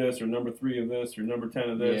 2 of this, or number 3 of this, or number 10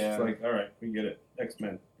 of this. Yeah. It's like, all right, we get it.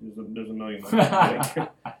 X-Men. There's a million.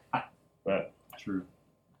 But True.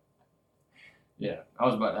 Yeah, I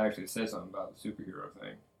was about to actually say something about the superhero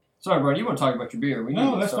thing. Sorry, bro. You want to talk about your beer? We need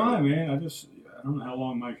No, to that's start. fine, man. I don't know how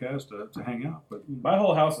long Mike has to hang out, but my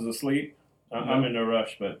whole house is asleep. I'm in no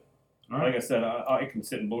rush, but all like right. I said, I can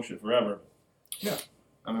sit and bullshit forever.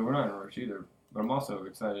 I mean, we're not in a rush either, but I'm also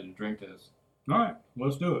excited to drink this. All right,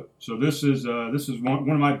 let's do it. So this is one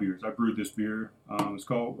of my beers. I brewed this beer. I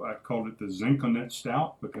called it the Zenconet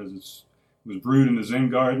Stout because it was brewed in the Zen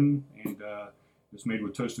Garden and it's made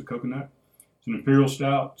with toasted coconut. It's an imperial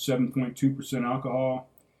stout, 7.2% alcohol.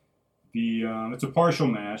 It's a partial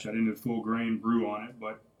mash. I didn't do full grain brew on it,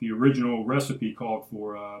 but the original recipe called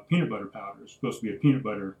for peanut butter powder. It's supposed to be a peanut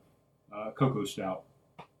butter cocoa stout.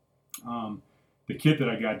 The kit that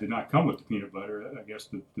I got did not come with the peanut butter. I guess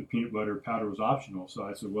the peanut butter powder was optional. So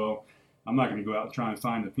I said, well, I'm not going to go out and try and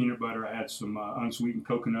find the peanut butter. I had some unsweetened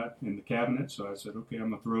coconut in the cabinet. So I said, okay, I'm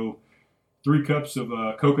going to throw 3 cups of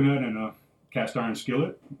coconut in a cast iron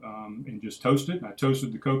skillet and just toast it. And I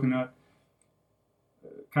toasted the coconut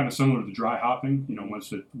kind of similar to dry hopping.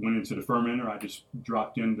 Once it went into the fermenter, I just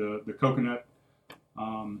dropped in the coconut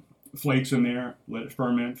flakes in there, let it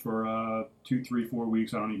ferment for 2, 3, 4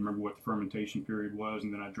 weeks. I don't even remember what the fermentation period was,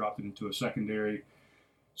 and then I dropped it into a secondary.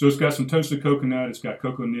 So it's got some toasted coconut, it's got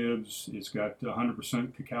cocoa nibs, it's got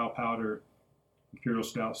 100% cacao powder, imperial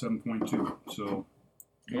stout 7.2. So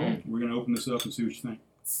we're going to open this up and see what you think.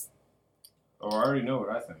 Oh, I already know what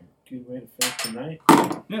I think. Good way to finish tonight.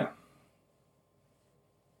 Yeah.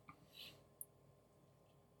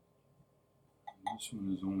 This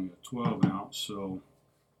one is only a 12 ounce, so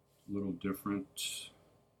a little different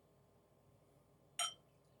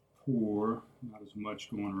pour, not as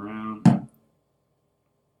much going around.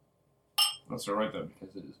 That's all right though,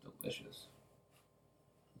 because it is delicious,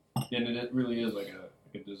 and it really is like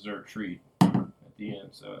a dessert treat at the end.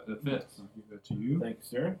 So it fits. I'll give that to you. Thank you,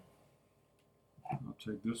 sir. I'll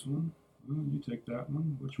take this one. You take that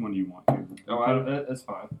one. Which one do you want? Caleb? Oh, that's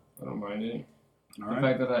fine. I don't mind any. All The right.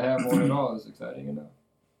 fact that I have one at all is exciting enough.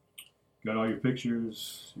 Got all your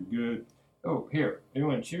pictures. You're good. Oh, here. You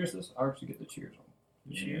want to cheers this? I'll actually get the cheers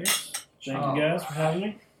on. Cheers. Thank you guys for having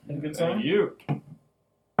me. Had a good time. Thank you.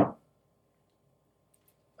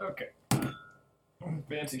 Okay.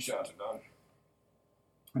 Fancy shots are done.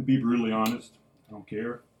 And be brutally honest. I don't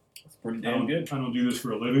care. It's pretty I damn don't, good. I don't do this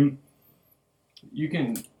for a living. You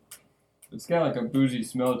can. It's got like a boozy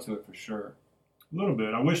smell to it for sure. A little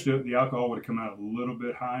bit. I wish that the alcohol would have come out a little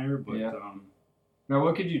bit higher, but Yeah. Now,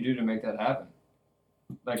 what could you do to make that happen?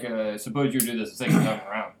 Like, suppose you do this the second time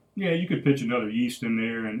around. Yeah, you could pitch another yeast in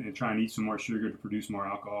there and try and eat some more sugar to produce more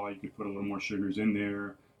alcohol. You could put a little more sugars in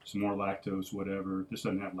there, some more lactose, whatever. This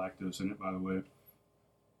doesn't have lactose in it, by the way.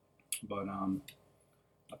 But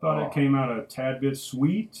I thought it came out a tad bit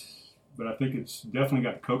sweet, but I think it's definitely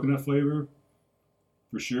got the coconut flavor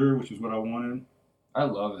for sure, which is what I wanted. I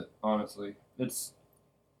love it, honestly.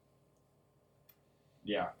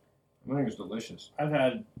 Yeah. I think it's delicious. I've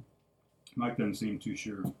had Mike doesn't seem too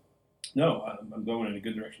sure. No, I'm going in a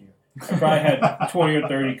good direction here. I've probably had 20 or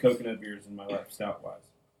 30 coconut beers in my life, stout-wise.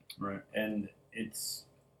 Right. And it's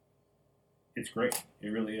great. It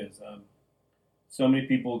really is. So many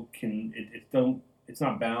people can. It's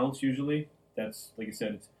not balanced usually. That's like I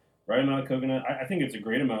said. It's right amount of coconut. I think it's a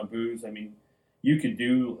great amount of booze. I mean, you could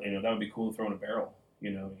do. That would be cool to throw in a barrel.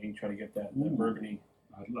 You can try to get that burgundy.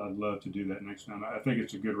 I'd love to do that next time. I think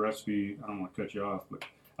it's a good recipe. I don't want to cut you off, but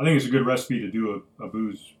I think it's a good recipe to do a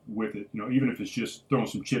booze with it. Even if it's just throwing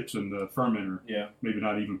some chips in the fermenter. Yeah. Maybe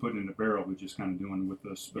not even putting it in the barrel, but just kind of doing it with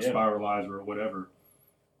the spiralizer or whatever.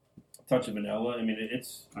 A touch of vanilla. I mean,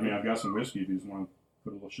 I've got some whiskey if you just want to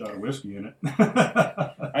put a little shot of whiskey in it.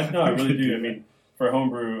 I really do. I mean, for a home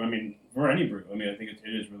brew, for any brew, I think it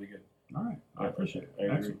is really good. All right. I appreciate it.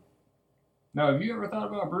 I agree. Now, have you ever thought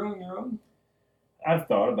about brewing your own? I've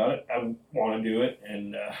thought about it. I want to do it,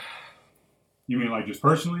 and you mean like just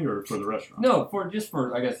personally, or for the restaurant? No, just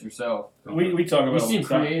for I guess yourself. We talk about. You seem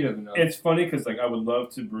creative enough. It's funny because I would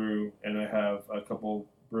love to brew, and I have a couple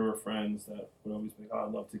brewer friends that would always be, "Oh,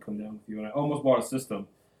 I'd love to come down with you." And I almost bought a system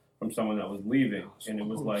from someone that was leaving, and it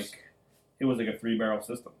was like a 3-barrel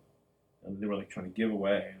system, and they were like trying to give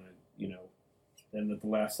away, and then at the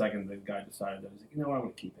last second, the guy decided that I was like, I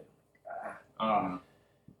want to keep it. I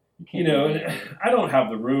don't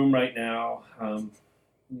have the room right now.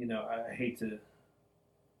 I hate to.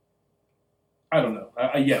 I don't know.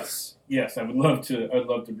 Yes, I would love to. I'd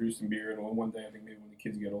love to brew some beer, and one day I think maybe when the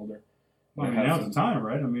kids get older. Now's the time,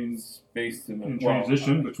 right? Space in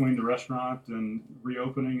transition between the restaurant and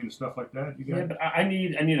reopening and stuff like that. But I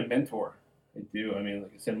need a mentor. I do.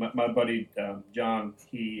 Like I said, my buddy John,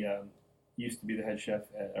 he used to be the head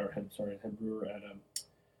brewer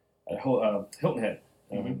at Hilton Head.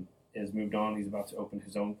 Has moved on. He's about to open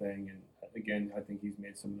his own thing, and again, I think he's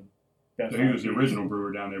made some of the best. So he was the original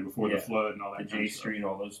brewer down there before the flood and all that. The J Street and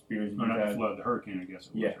all those beers. Not the flood, the hurricane, I guess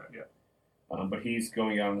it was. Yeah. Right? Yeah. But he's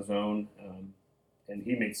going out on his own, and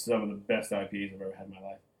he makes some of the best IPs I've ever had in my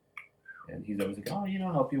life. And he's always like, "Oh,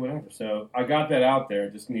 I'll help you, whatever." So I got that out there.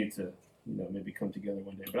 Just need to, maybe come together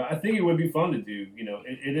one day. But I think it would be fun to do.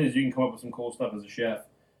 It is. You can come up with some cool stuff as a chef,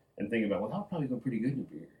 and think about, well, that'll probably go pretty good in a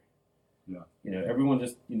beer. Yeah. Everyone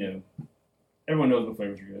just, everyone knows what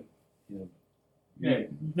flavors are good. Yeah.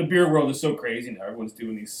 The beer world is so crazy now. Everyone's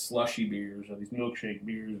doing these slushy beers or these milkshake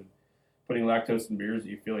beers and putting lactose in beers that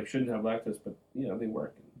you feel like shouldn't have lactose, but, they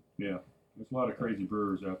work. Yeah. There's a lot of crazy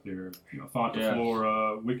brewers out there. Fonta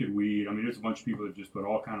Flora, Wicked Weed. There's a bunch of people that just put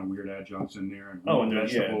all kind of weird adjuncts in there and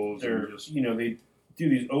vegetables. They're they do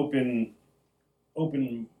these open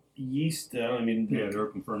yeast. They're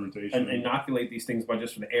open fermentation and inoculate these things by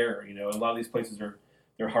just for the air. A lot of these places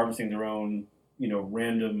they're harvesting their own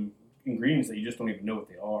random ingredients that you just don't even know what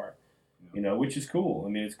they are. Which is cool.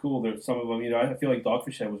 It's cool. There's some of them. I feel like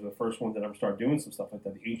Dogfish Head was the first one that ever started doing some stuff like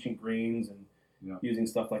that, the ancient grains and using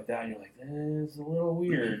stuff like that. And you're like, it's a little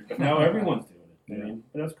weird, but now everyone's doing it.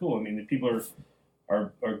 But that's cool. The people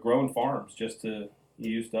are growing farms just to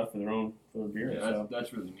use stuff for their beer. Yeah,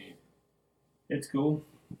 that's really neat. It's cool.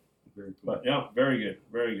 Very cool. But yeah, very good,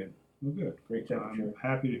 very good. Well, good. Great temperature. I'm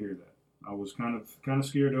happy to hear that. I was kind of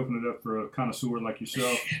scared to open it up for a connoisseur like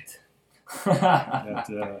yourself. Shit.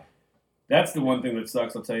 That's the one thing that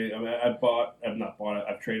sucks. I'll tell you. I've not bought it.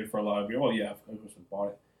 I've traded for a lot of beer. Well, yeah, I've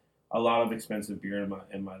bought it. A lot of expensive beer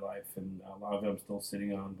in my life, and a lot of it I'm still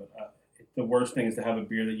sitting on. But the worst thing is to have a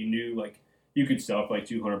beer that you knew like you could sell for like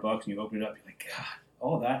 $200, and you open it up, you're like, God,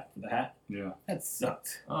 all that for the hat. Yeah, that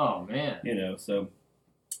sucked. Oh man. So.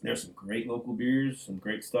 There's some great local beers, some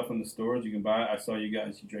great stuff in the stores you can buy. I saw you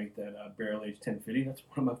drank that barrel aged 1050. That's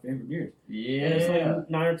one of my favorite beers. Yeah, and it's like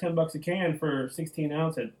 $9 or $10 a can for 16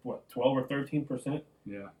 ounce at what 12 or 13%.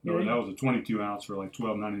 Yeah, no, that was a 22 ounce for like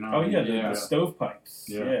 $12.99. Oh yeah, the stovepipes.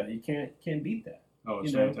 Yeah, you can't beat that. Oh,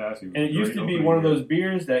 it's fantastic. And it used to be one of those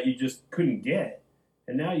beers that you just couldn't get,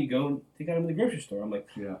 and now you go and they got them in the grocery store. I'm like,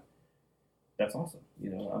 yeah. That's awesome.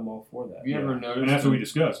 I'm all for that. Have you ever noticed? And that's what we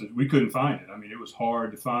discussed. We couldn't find it. It was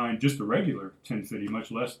hard to find just the regular 1050,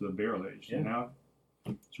 much less the barrel aged. Yeah. And now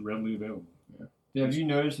it's readily available. Yeah. Have you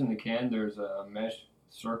noticed in the can there's a mesh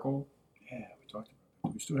circle? Yeah, we talked about that.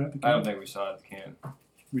 Do we still have the can? I don't think we saw it in the can.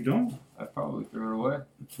 We don't. I probably threw it away.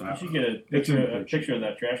 You should get a It's in the picture of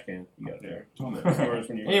that trash can you got there. It's on there. It's yours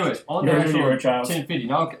when you were- Anyways, on the yours when you were a actual child. 1050.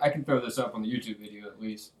 Now I can throw this up on the YouTube video at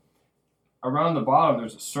least. Around the bottom,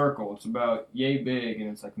 there's a circle. It's about yay big, and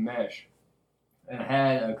it's like mesh. And I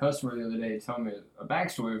had a customer the other day tell me a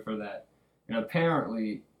backstory for that. And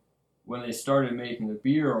apparently, when they started making the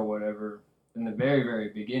beer or whatever, in the very, very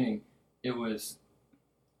beginning, it was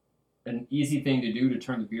an easy thing to do to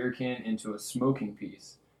turn the beer can into a smoking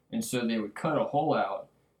piece. And so they would cut a hole out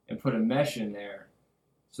and put a mesh in there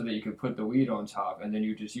so that you could put the weed on top, and then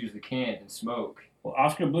you just use the can and smoke. Well,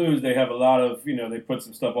 Oscar Blues, they have a lot of, they put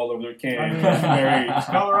some stuff all over their can. I mean, It's very, it's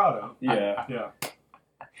Colorado. yeah. Yeah.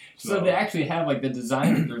 So they actually have like the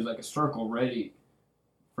design that there's like a circle ready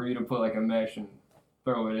for you to put like a mesh and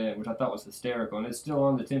throw it in, which I thought was hysterical. And it's still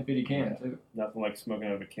on the 1050 can too. Nothing like smoking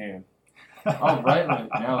out of a can. Oh, right. Like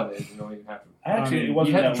nowadays, you don't even have to. Actually, it You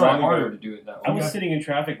wasn't have that to try long harder ago. to do it that I way. was sitting in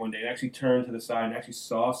traffic one day and actually turned to the side and actually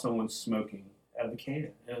saw someone smoking out of the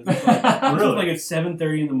can. And it was just like, it was Really? like it's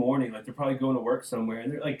 7:30 in the morning. Like they're probably going to work somewhere,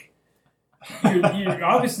 and they're like, you're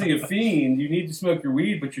obviously a fiend. You need to smoke your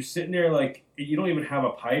weed, but you're sitting there like you don't even have a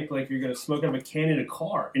pipe. Like you're gonna smoke out of a can in a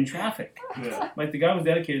car in traffic. Yeah. Like the guy was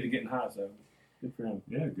dedicated to getting high, so good for him.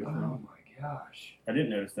 Yeah, good for Oh him. my gosh. I didn't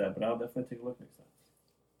notice that, but I'll definitely take a look next time.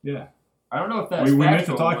 Yeah. I don't know if that's We meant to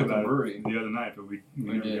factual talk with the about brewery. it the other night, but we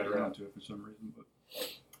never did, got yeah. around to it for some reason. But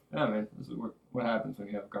Yeah, man. This is what happens when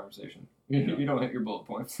you have a conversation. You don't hit your bullet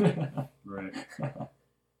points. right.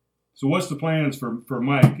 So what's the plans for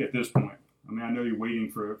Mike at this point? I mean, I know you're waiting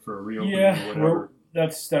for a reopening or Yeah, whatever.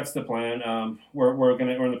 that's the plan. We're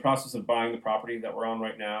in the process of buying the property that we're on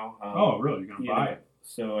right now. Oh, really? You're gonna buy it?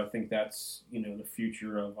 So I think that's the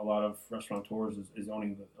future of a lot of restaurateurs is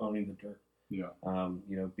owning the dirt. Yeah.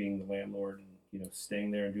 Being the landlord and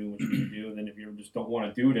staying there and doing what you need to do. And then if you just don't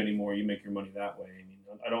want to do it anymore, you make your money that way. I mean,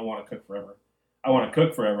 I don't want to cook forever. I want to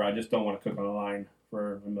cook forever. I just don't want to cook on a line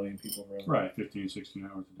for a million people forever. Right, 15, 16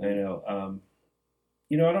 hours a I day. know.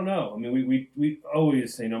 I don't know. I mean, we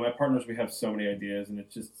always say, my partners, we have so many ideas, and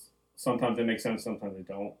it's just sometimes they make sense, sometimes they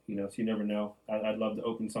don't. So you never know. I'd love to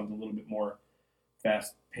open something a little bit more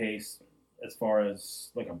fast paced as far as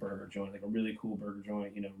like a burger joint, like a really cool burger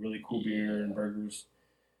joint. Really cool beer and burgers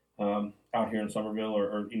out here in Somerville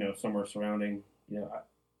or somewhere surrounding.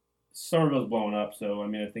 Somerville's blowing up, so I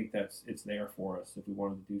mean, I think it's there for us if we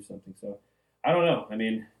wanted to do something. So I don't know. I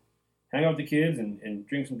mean, hang out with the kids and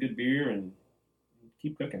drink some good beer and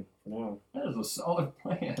keep cooking for now. That is a solid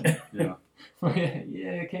plan. Yeah.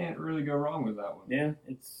 Yeah, can't really go wrong with that one. Yeah,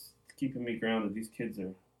 it's keeping me grounded. These kids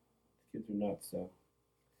are nuts. So,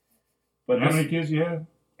 but How many kids you have?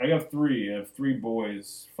 I got 3. I have 3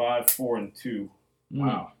 boys, 5, 4, and 2.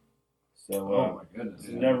 Wow. So Oh my goodness. it's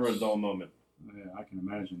never a dull moment. Yeah, I can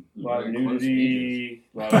imagine. A lot of Very close nudity,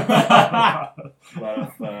 a lot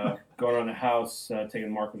of going around the house,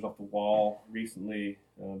 taking markers off the wall recently.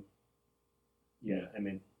 Yeah, I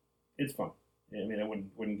mean, it's fun. I mean, I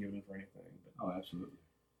wouldn't give in for anything. But, Oh, absolutely.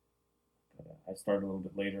 I started a little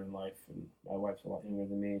bit later in life, and my wife's a lot younger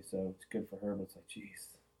than me, so it's good for her. But it's like,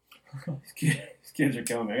 jeez, these kids are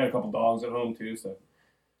killing me. I got a couple dogs at home too, so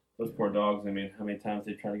those poor dogs. I mean, how many times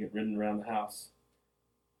they try to get ridden around the house?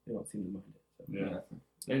 They don't seem to mind it. So. Yeah.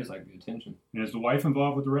 They just like the attention. And is the wife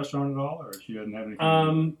involved with the restaurant at all, or she doesn't have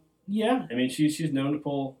anything? Yeah. I mean, she's known to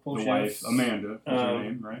pull The shifts. wife, Amanda, is her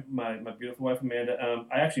name, right? My beautiful wife Amanda.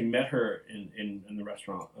 I actually met her in the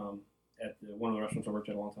restaurant at one of the restaurants I worked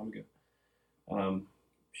at a long time ago.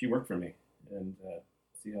 She worked for me, and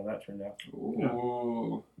see how that turned out.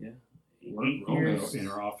 Ooh. Yeah. Work 8 romance. years.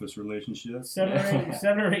 Inter-office relationship.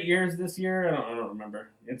 7 or 8 years this year. I don't remember.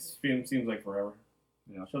 It seems like forever.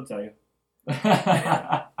 Yeah. She'll tell you.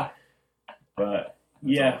 yeah. But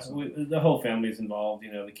yeah, awesome. The whole family's involved.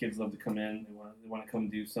 The kids love to come in. They want to come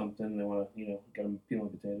do something. They want to get them peeling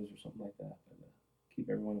potatoes or something like that. And keep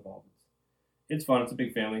everyone involved. It's fun. It's a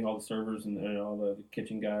big family. All the servers and all the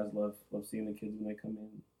kitchen guys love seeing the kids when they come in.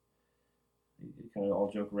 You kind of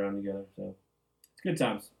all joke around together. So it's good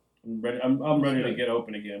times. I'm ready. I'm ready to get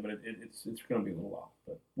open again, but it's going to be a little while.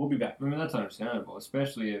 But we'll be back. I mean, that's understandable,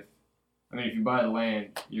 especially if you buy the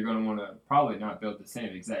land, you're going to want to probably not build the same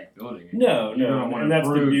exact building. No, and that's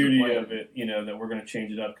the beauty plan. of it, that we're going to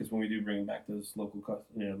change it up because when we do bring back those local,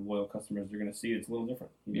 loyal customers, they're going to see it's a little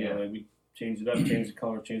different. Like we changed it up, changed the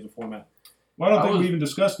color, changed the format. Well, I don't think we even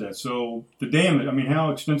discussed that. So the damage, I mean,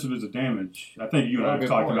 how extensive is the damage? I think you and I have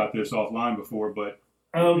talked about this offline before, but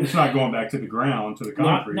it's not going back to the ground, to the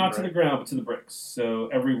concrete. Not right? to the ground, but to the bricks. So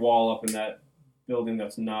every wall up in that building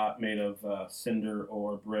that's not made of cinder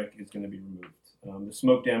or brick is going to be removed. The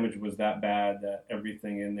smoke damage was that bad that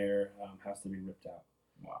everything in there has to be ripped out.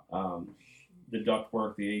 Wow. The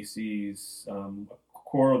ductwork, the ACs, a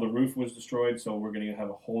core of the roof was destroyed, so we're going to have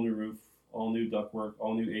a whole new roof, all new ductwork,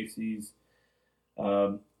 all new ACs.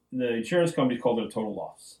 The insurance company called it a total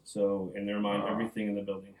loss. So in their mind, everything in the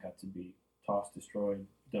building had to be tossed, destroyed,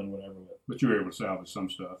 done whatever with. But you were able to salvage some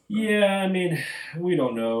stuff. Yeah, I mean, we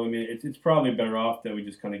don't know. I mean, it's probably better off that we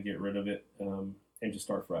just kind of get rid of it and just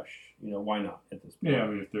start fresh. You know, why not at this point? Yeah, I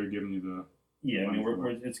mean, if they're giving you the yeah, I mean, money for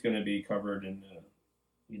it. it's going to be covered, and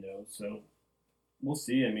you know, so we'll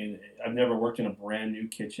see. I mean, I've never worked in a brand new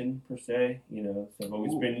kitchen per se. You know, so I've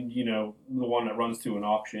always been, you know, the one that runs to an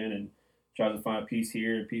auction and tries to find a piece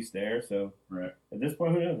here, a piece there. So Right. at this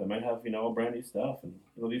point, who knows? I might have, you know, all brand new stuff, and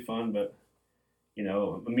it'll be fun. But you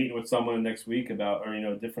know, I'm meeting with someone next week about, or you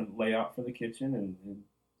know, a different layout for the kitchen and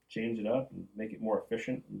change it up and make it more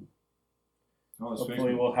efficient. And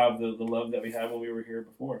hopefully, we'll have the love that we had when we were here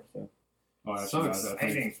before. So. Oh, that's So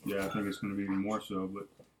exciting. I think it's going to be even more so. But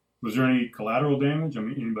was there any collateral damage? I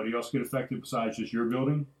mean, anybody else get affected besides just your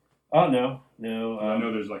building? Oh, no. I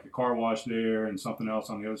know there's like a car wash there and something else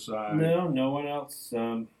on the other side. No one else.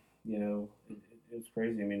 You know, it was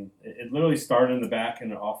crazy. I mean, it literally started in the back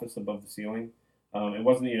in an office above the ceiling. It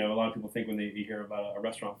wasn't, you know, a lot of people think when you hear about a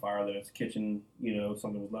restaurant fire that it's a kitchen, you know,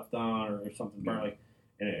 something was left on or something burned. Like,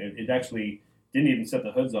 and it actually didn't even set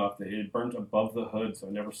the hoods off. It burnt above the hood, so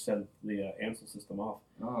it never set the Ansel system off.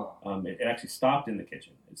 Oh. It actually stopped in the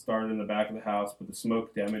kitchen. It started in the back of the house, but the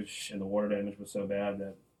smoke damage and the water damage was so bad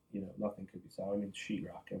that, you know, nothing could be salvaged. I mean,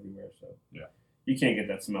 sheetrock everywhere, so yeah, you can't get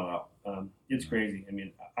that smell out. It's crazy. I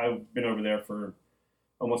mean, I've been over there for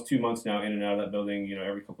almost 2 months now, in and out of that building, you know,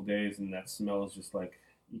 every couple of days, and that smell is just like,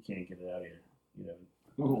 you can't get it out of here, you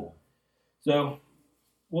know. Ooh. So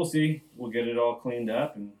we'll see. We'll get it all cleaned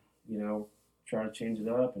up and, you know, try to change it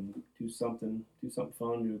up and do something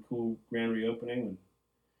fun, do a cool grand reopening, and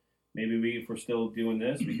maybe if we're still doing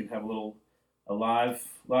this, we can have a live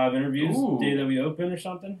interviews the day that we open or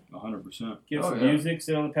something. 100%. Get some music,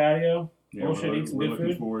 sit on the patio, Yeah, bullshit, eat some we're good looking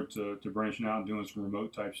food. forward to branching out and doing some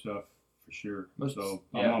remote type stuff for sure. So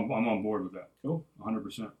yeah. I'm on board with that. Cool.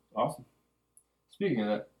 100%. Awesome. Speaking of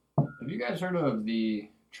that, have you guys heard of the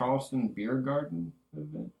Charleston Beer Garden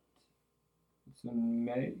event? It's in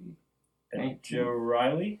May. And Joe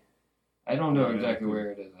Riley. I don't know Yeah, exactly cool.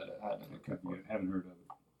 where it is. I haven't looked Yeah, haven't heard of it.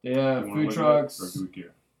 They have You wanna food look it up, trucks. or do we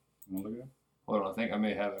care? You want to look it up? Hold on, I think I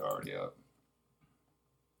may have it already up.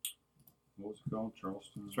 What was it called?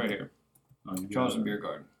 Charleston? It's right here. Oh, you got Charleston it. Beer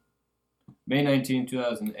Garden. May 19,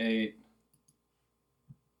 2008.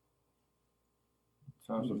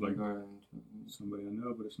 Charleston Looks Beer like- Garden. Somebody I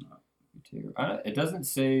know, but it's not. It doesn't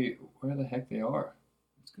say where the heck they are.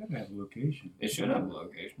 It's got to have a location. It should have a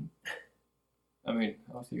location. I mean,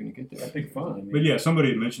 how else are you going to get there? That'd be fun. I mean, But yeah, somebody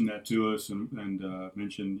had mentioned that to us and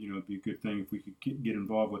mentioned, you know, it'd be a good thing if we could get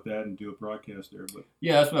involved with that and do a broadcast there. But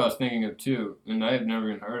Yeah, that's what I was thinking of too. And I have never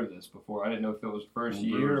even heard of this before. I didn't know if it was first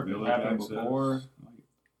year, if it Village happened access, before.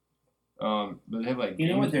 But they have like you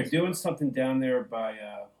know what? games They're and stuff. doing something down there by,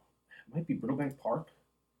 it might be Brittlebank Park.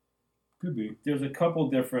 Could be. There's a couple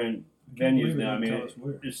different I can't venues believe they now. I didn't mean, tell us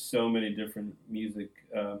where. there's so many different music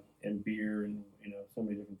and beer and, you know, so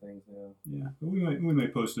many different things now. Yeah, but we may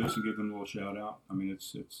post this and give them a little shout out. I mean,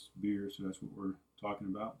 it's beer, so that's what we're talking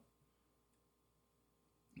about.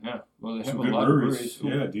 Yeah, well, they have Some a good lot breweries. of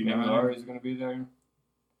breweries. Yeah, D9. Mary is going to be there.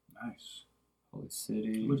 Nice. Holy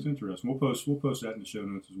City. It looks interesting. We'll post that in the show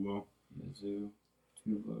notes as well. Zoo.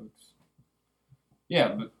 Two Bucks. Yeah,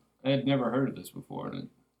 but I had never heard of this before. And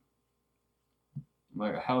I'm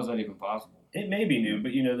like, how is that even possible? It may be new,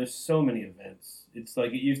 but, you know, there's so many events. It's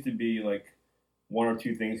like it used to be like one or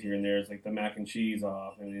two things here and there. It's like the mac and cheese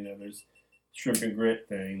off, and, you know, there's shrimp and grit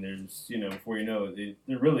thing. There's, you know, before you know it,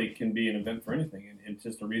 there really can be an event for anything. And it's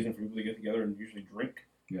just a reason for people to get together and usually drink.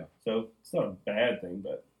 Yeah. So it's not a bad thing,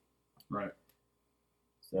 but. Right.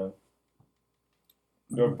 So.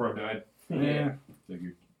 Go for it, Dad. Yeah.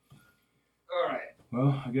 Figured. All right.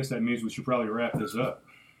 Well, I guess that means we should probably wrap this up.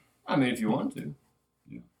 I mean, if you want to.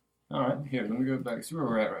 Yeah. All right. Here, let me go back. See where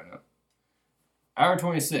we're at right now. Hour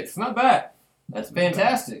 26. Not bad. That's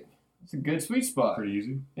fantastic. That's a good sweet spot. Pretty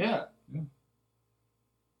easy. Yeah. Yeah.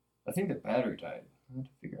 I think the battery died. I have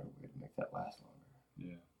to figure out a way to make that last longer.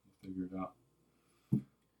 Yeah, we'll figure it out.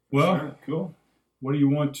 Well, Sure. Cool. what do you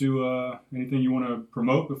want to? Anything you want to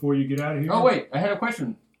promote before you get out of here? Oh, wait. I had a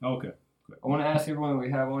question. Okay. I want to ask everyone that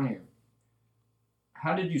we have on here.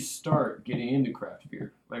 How did you start getting into craft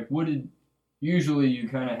beer? Like, usually you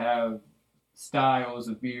kind of have styles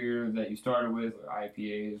of beer that you started with, like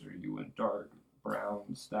IPAs, or you went dark, brown,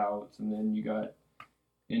 stouts, and then you got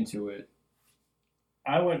into it.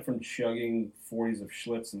 I went from chugging 40s of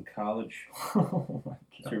Schlitz in college Oh my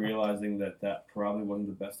to god. realizing that probably wasn't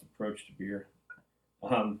the best approach to beer.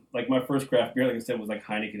 Like my first craft beer, like I said, was like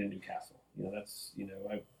Heineken in Newcastle. That's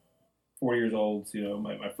I'm 40 years old. So,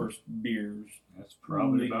 my first beers. That's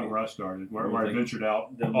probably about where I started, where I ventured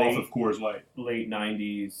out the off of Coors Light. Late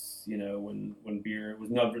 90s. When beer was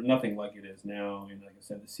nothing like it is now. Like I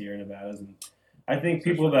said, the Sierra Nevadas, and I think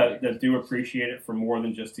people that do appreciate it for more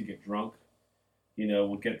than just to get drunk,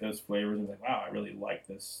 will get those flavors and be like, wow, I really like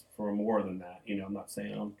this for more than that. I'm not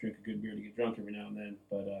saying I don't drink a good beer to get drunk every now and then,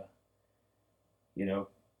 but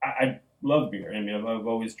I love beer. I mean, I've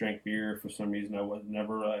always drank beer for some reason. I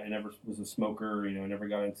never was a smoker. I never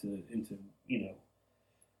got into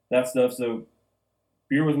that stuff. So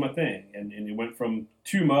beer was my thing, and it went from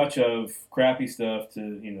too much of crappy stuff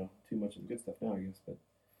to too much of the good stuff now, I guess. But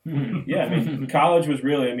yeah, I mean, college was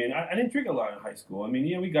really. I mean, I didn't drink a lot in high school. I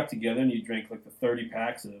mean, we got together and you drank like the 30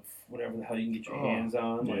 packs of whatever the hell you can get your hands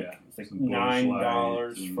on. Like it's like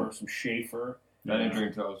 $9 for some Schaefer. I didn't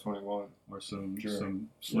drink till I was 21. Or some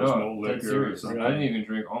Swiss No, malt that's liquor or serious. something. I didn't even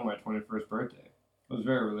drink on my 21st birthday. I was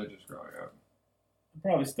very religious growing up. I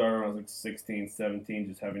probably started when I was like 16, 17,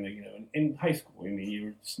 just having to, in high school. I mean, you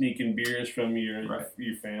were sneaking beers from your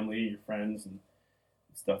family, your friends, and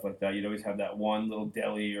stuff like that. You'd always have that one little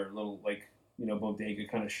deli or little, bodega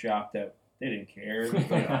kind of shop that they didn't care. It was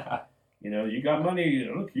like, you got money.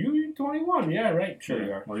 Look, you're 21. Yeah, right. Sure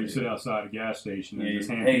you are. Or you sit outside a gas station and Yeah, just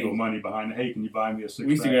hand hey. people money behind the, hey, can you buy me a six-pack?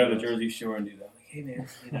 We used to go to the Jersey Shore and do that. Like, hey,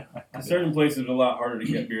 man, certain places are a lot harder to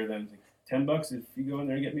get beer than like $10 if you go in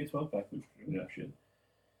there and get me a 12-pack. Yeah. Shit.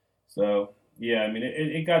 So, yeah, I mean,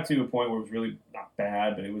 it got to a point where it was really not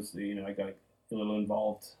bad, but it was, I got a little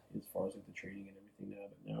involved as far as like the trading and everything now.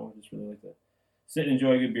 But now I just really like to sit and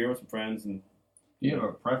enjoy a good beer with some friends. And do you have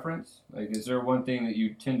a preference? Like, is there one thing that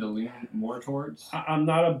you tend to lean more towards? I'm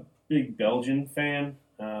not a big Belgian fan.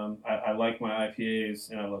 I like my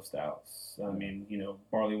IPAs and I love stouts. I mean,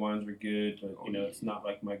 barley wines are good, but it's not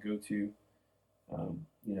like my go-to.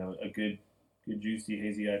 A good juicy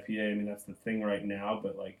hazy IPA. I mean, that's the thing right now.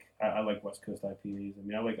 But like, I like West Coast IPAs. I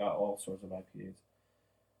mean, I like all sorts of IPAs.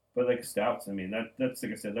 But like stouts, I mean, that's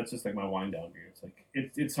like I said, that's just like my wind down beer. It's like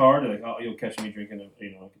it's hard. Like, you'll catch me drinking I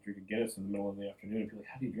could drink a Guinness in the middle of the afternoon and be like,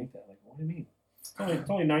 how do you drink that? Like, what do you mean? It's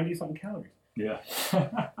only 90 something calories. Yeah.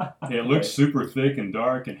 It looks super thick and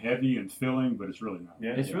dark and heavy and filling, but it's really not.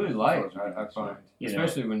 Yeah, it's really light, I find.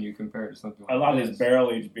 Especially when you compare it to something like a lot of these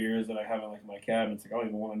barrel aged beers that I have in like my cabinets, like I don't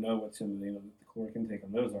even want to know what's in the caloric intake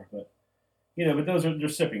on those are, but but they're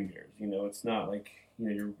sipping beers. It's not like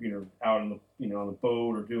you're out on the on the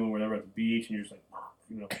boat or doing whatever at the beach and you're just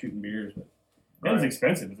like shooting beers. But it's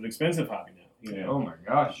expensive. It's an expensive hobby now. Oh my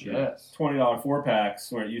gosh, yes. $20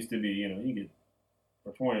 4-packs where it used to be you get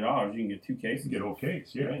for $20 you can get 2 cases. You get a whole case,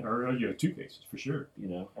 yeah, right. Or you have 2 cases for sure.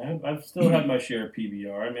 I've still had my share of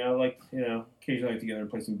PBR. I mean, I like occasionally get together and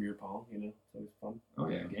play some beer pong. It's always fun. Oh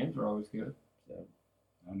yeah, games are always good. So.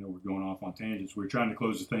 I know we're going off on tangents. We're trying to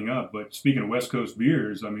close the thing up, but speaking of West Coast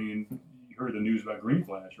beers, I mean, you heard the news about Green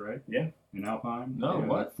Flash, right? Yeah. In Alpine. No,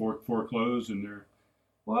 what? Foreclosed and they're.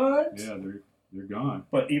 What? Yeah, they're gone.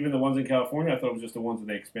 But even the ones in California, I thought it was just the ones that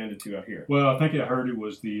they expanded to out here. Well, I think I heard it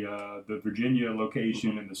was the Virginia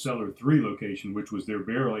location and the Cellar 3 location, which was their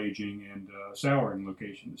barrel aging and souring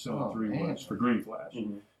location. The Cellar 3 was for Green Flash.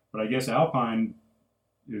 Mm-hmm. But I guess Alpine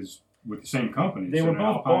is with the same company. They were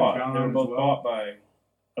both bought. They were both well. bought by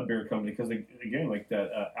a beer company because, again, like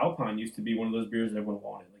that Alpine used to be one of those beers that everyone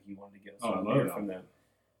wanted. Like you wanted to get a beer from them.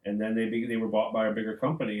 And then they were bought by a bigger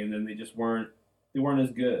company, and then they just weren't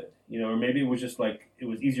as good. Or maybe it was just like it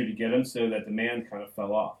was easier to get them, so that demand kind of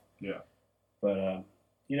fell off. Yeah. But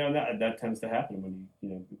that tends to happen when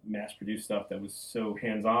you mass produce stuff that was so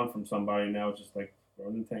hands on from somebody. Now it's just like throw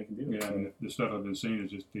it in the tank and do it. Yeah, so. And the stuff I've been seeing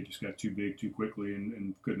is they just got too big too quickly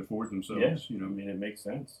and couldn't afford themselves. Yeah. I mean, it makes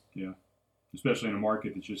sense. Yeah. Especially in a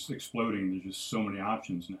market that's just exploding. There's just so many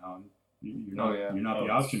options now. You're not the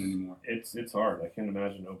option anymore. It's hard. I can't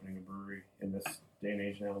imagine opening a brewery in this day and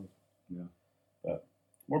age now. Yeah. But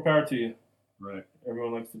more power to you. Right.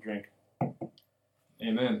 Everyone likes to drink.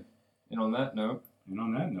 Amen. And on that note.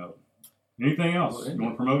 Anything else? You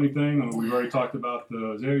want to promote anything? We've already talked about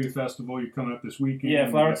the Azalea Festival. You're coming up this weekend. Yeah,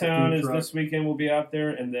 Flower Town is this weekend. We'll be out there.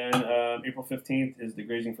 And then April 15th is the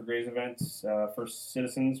Grazing for Grays events. First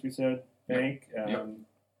Citizens, we said, Bank.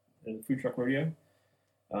 The Food Truck Rodeo.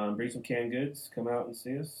 Bring some canned goods. Come out and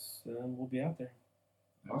see us. We'll be out there.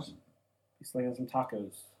 Awesome. Be slinging some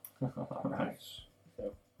tacos. Nice.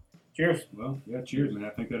 So, Cheers. Well, yeah, cheers, man. I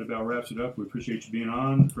think that about wraps it up. We appreciate you being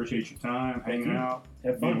on. Appreciate your time, hanging out,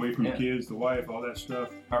 Have being fun. away from the kids, the wife, all that stuff.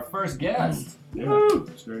 Our first guest. Yeah,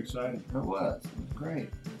 it's very exciting. It was great.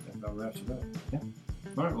 That about wraps it up.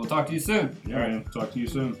 All right, we'll talk to you soon. Yeah, man. Talk to you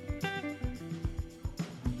soon.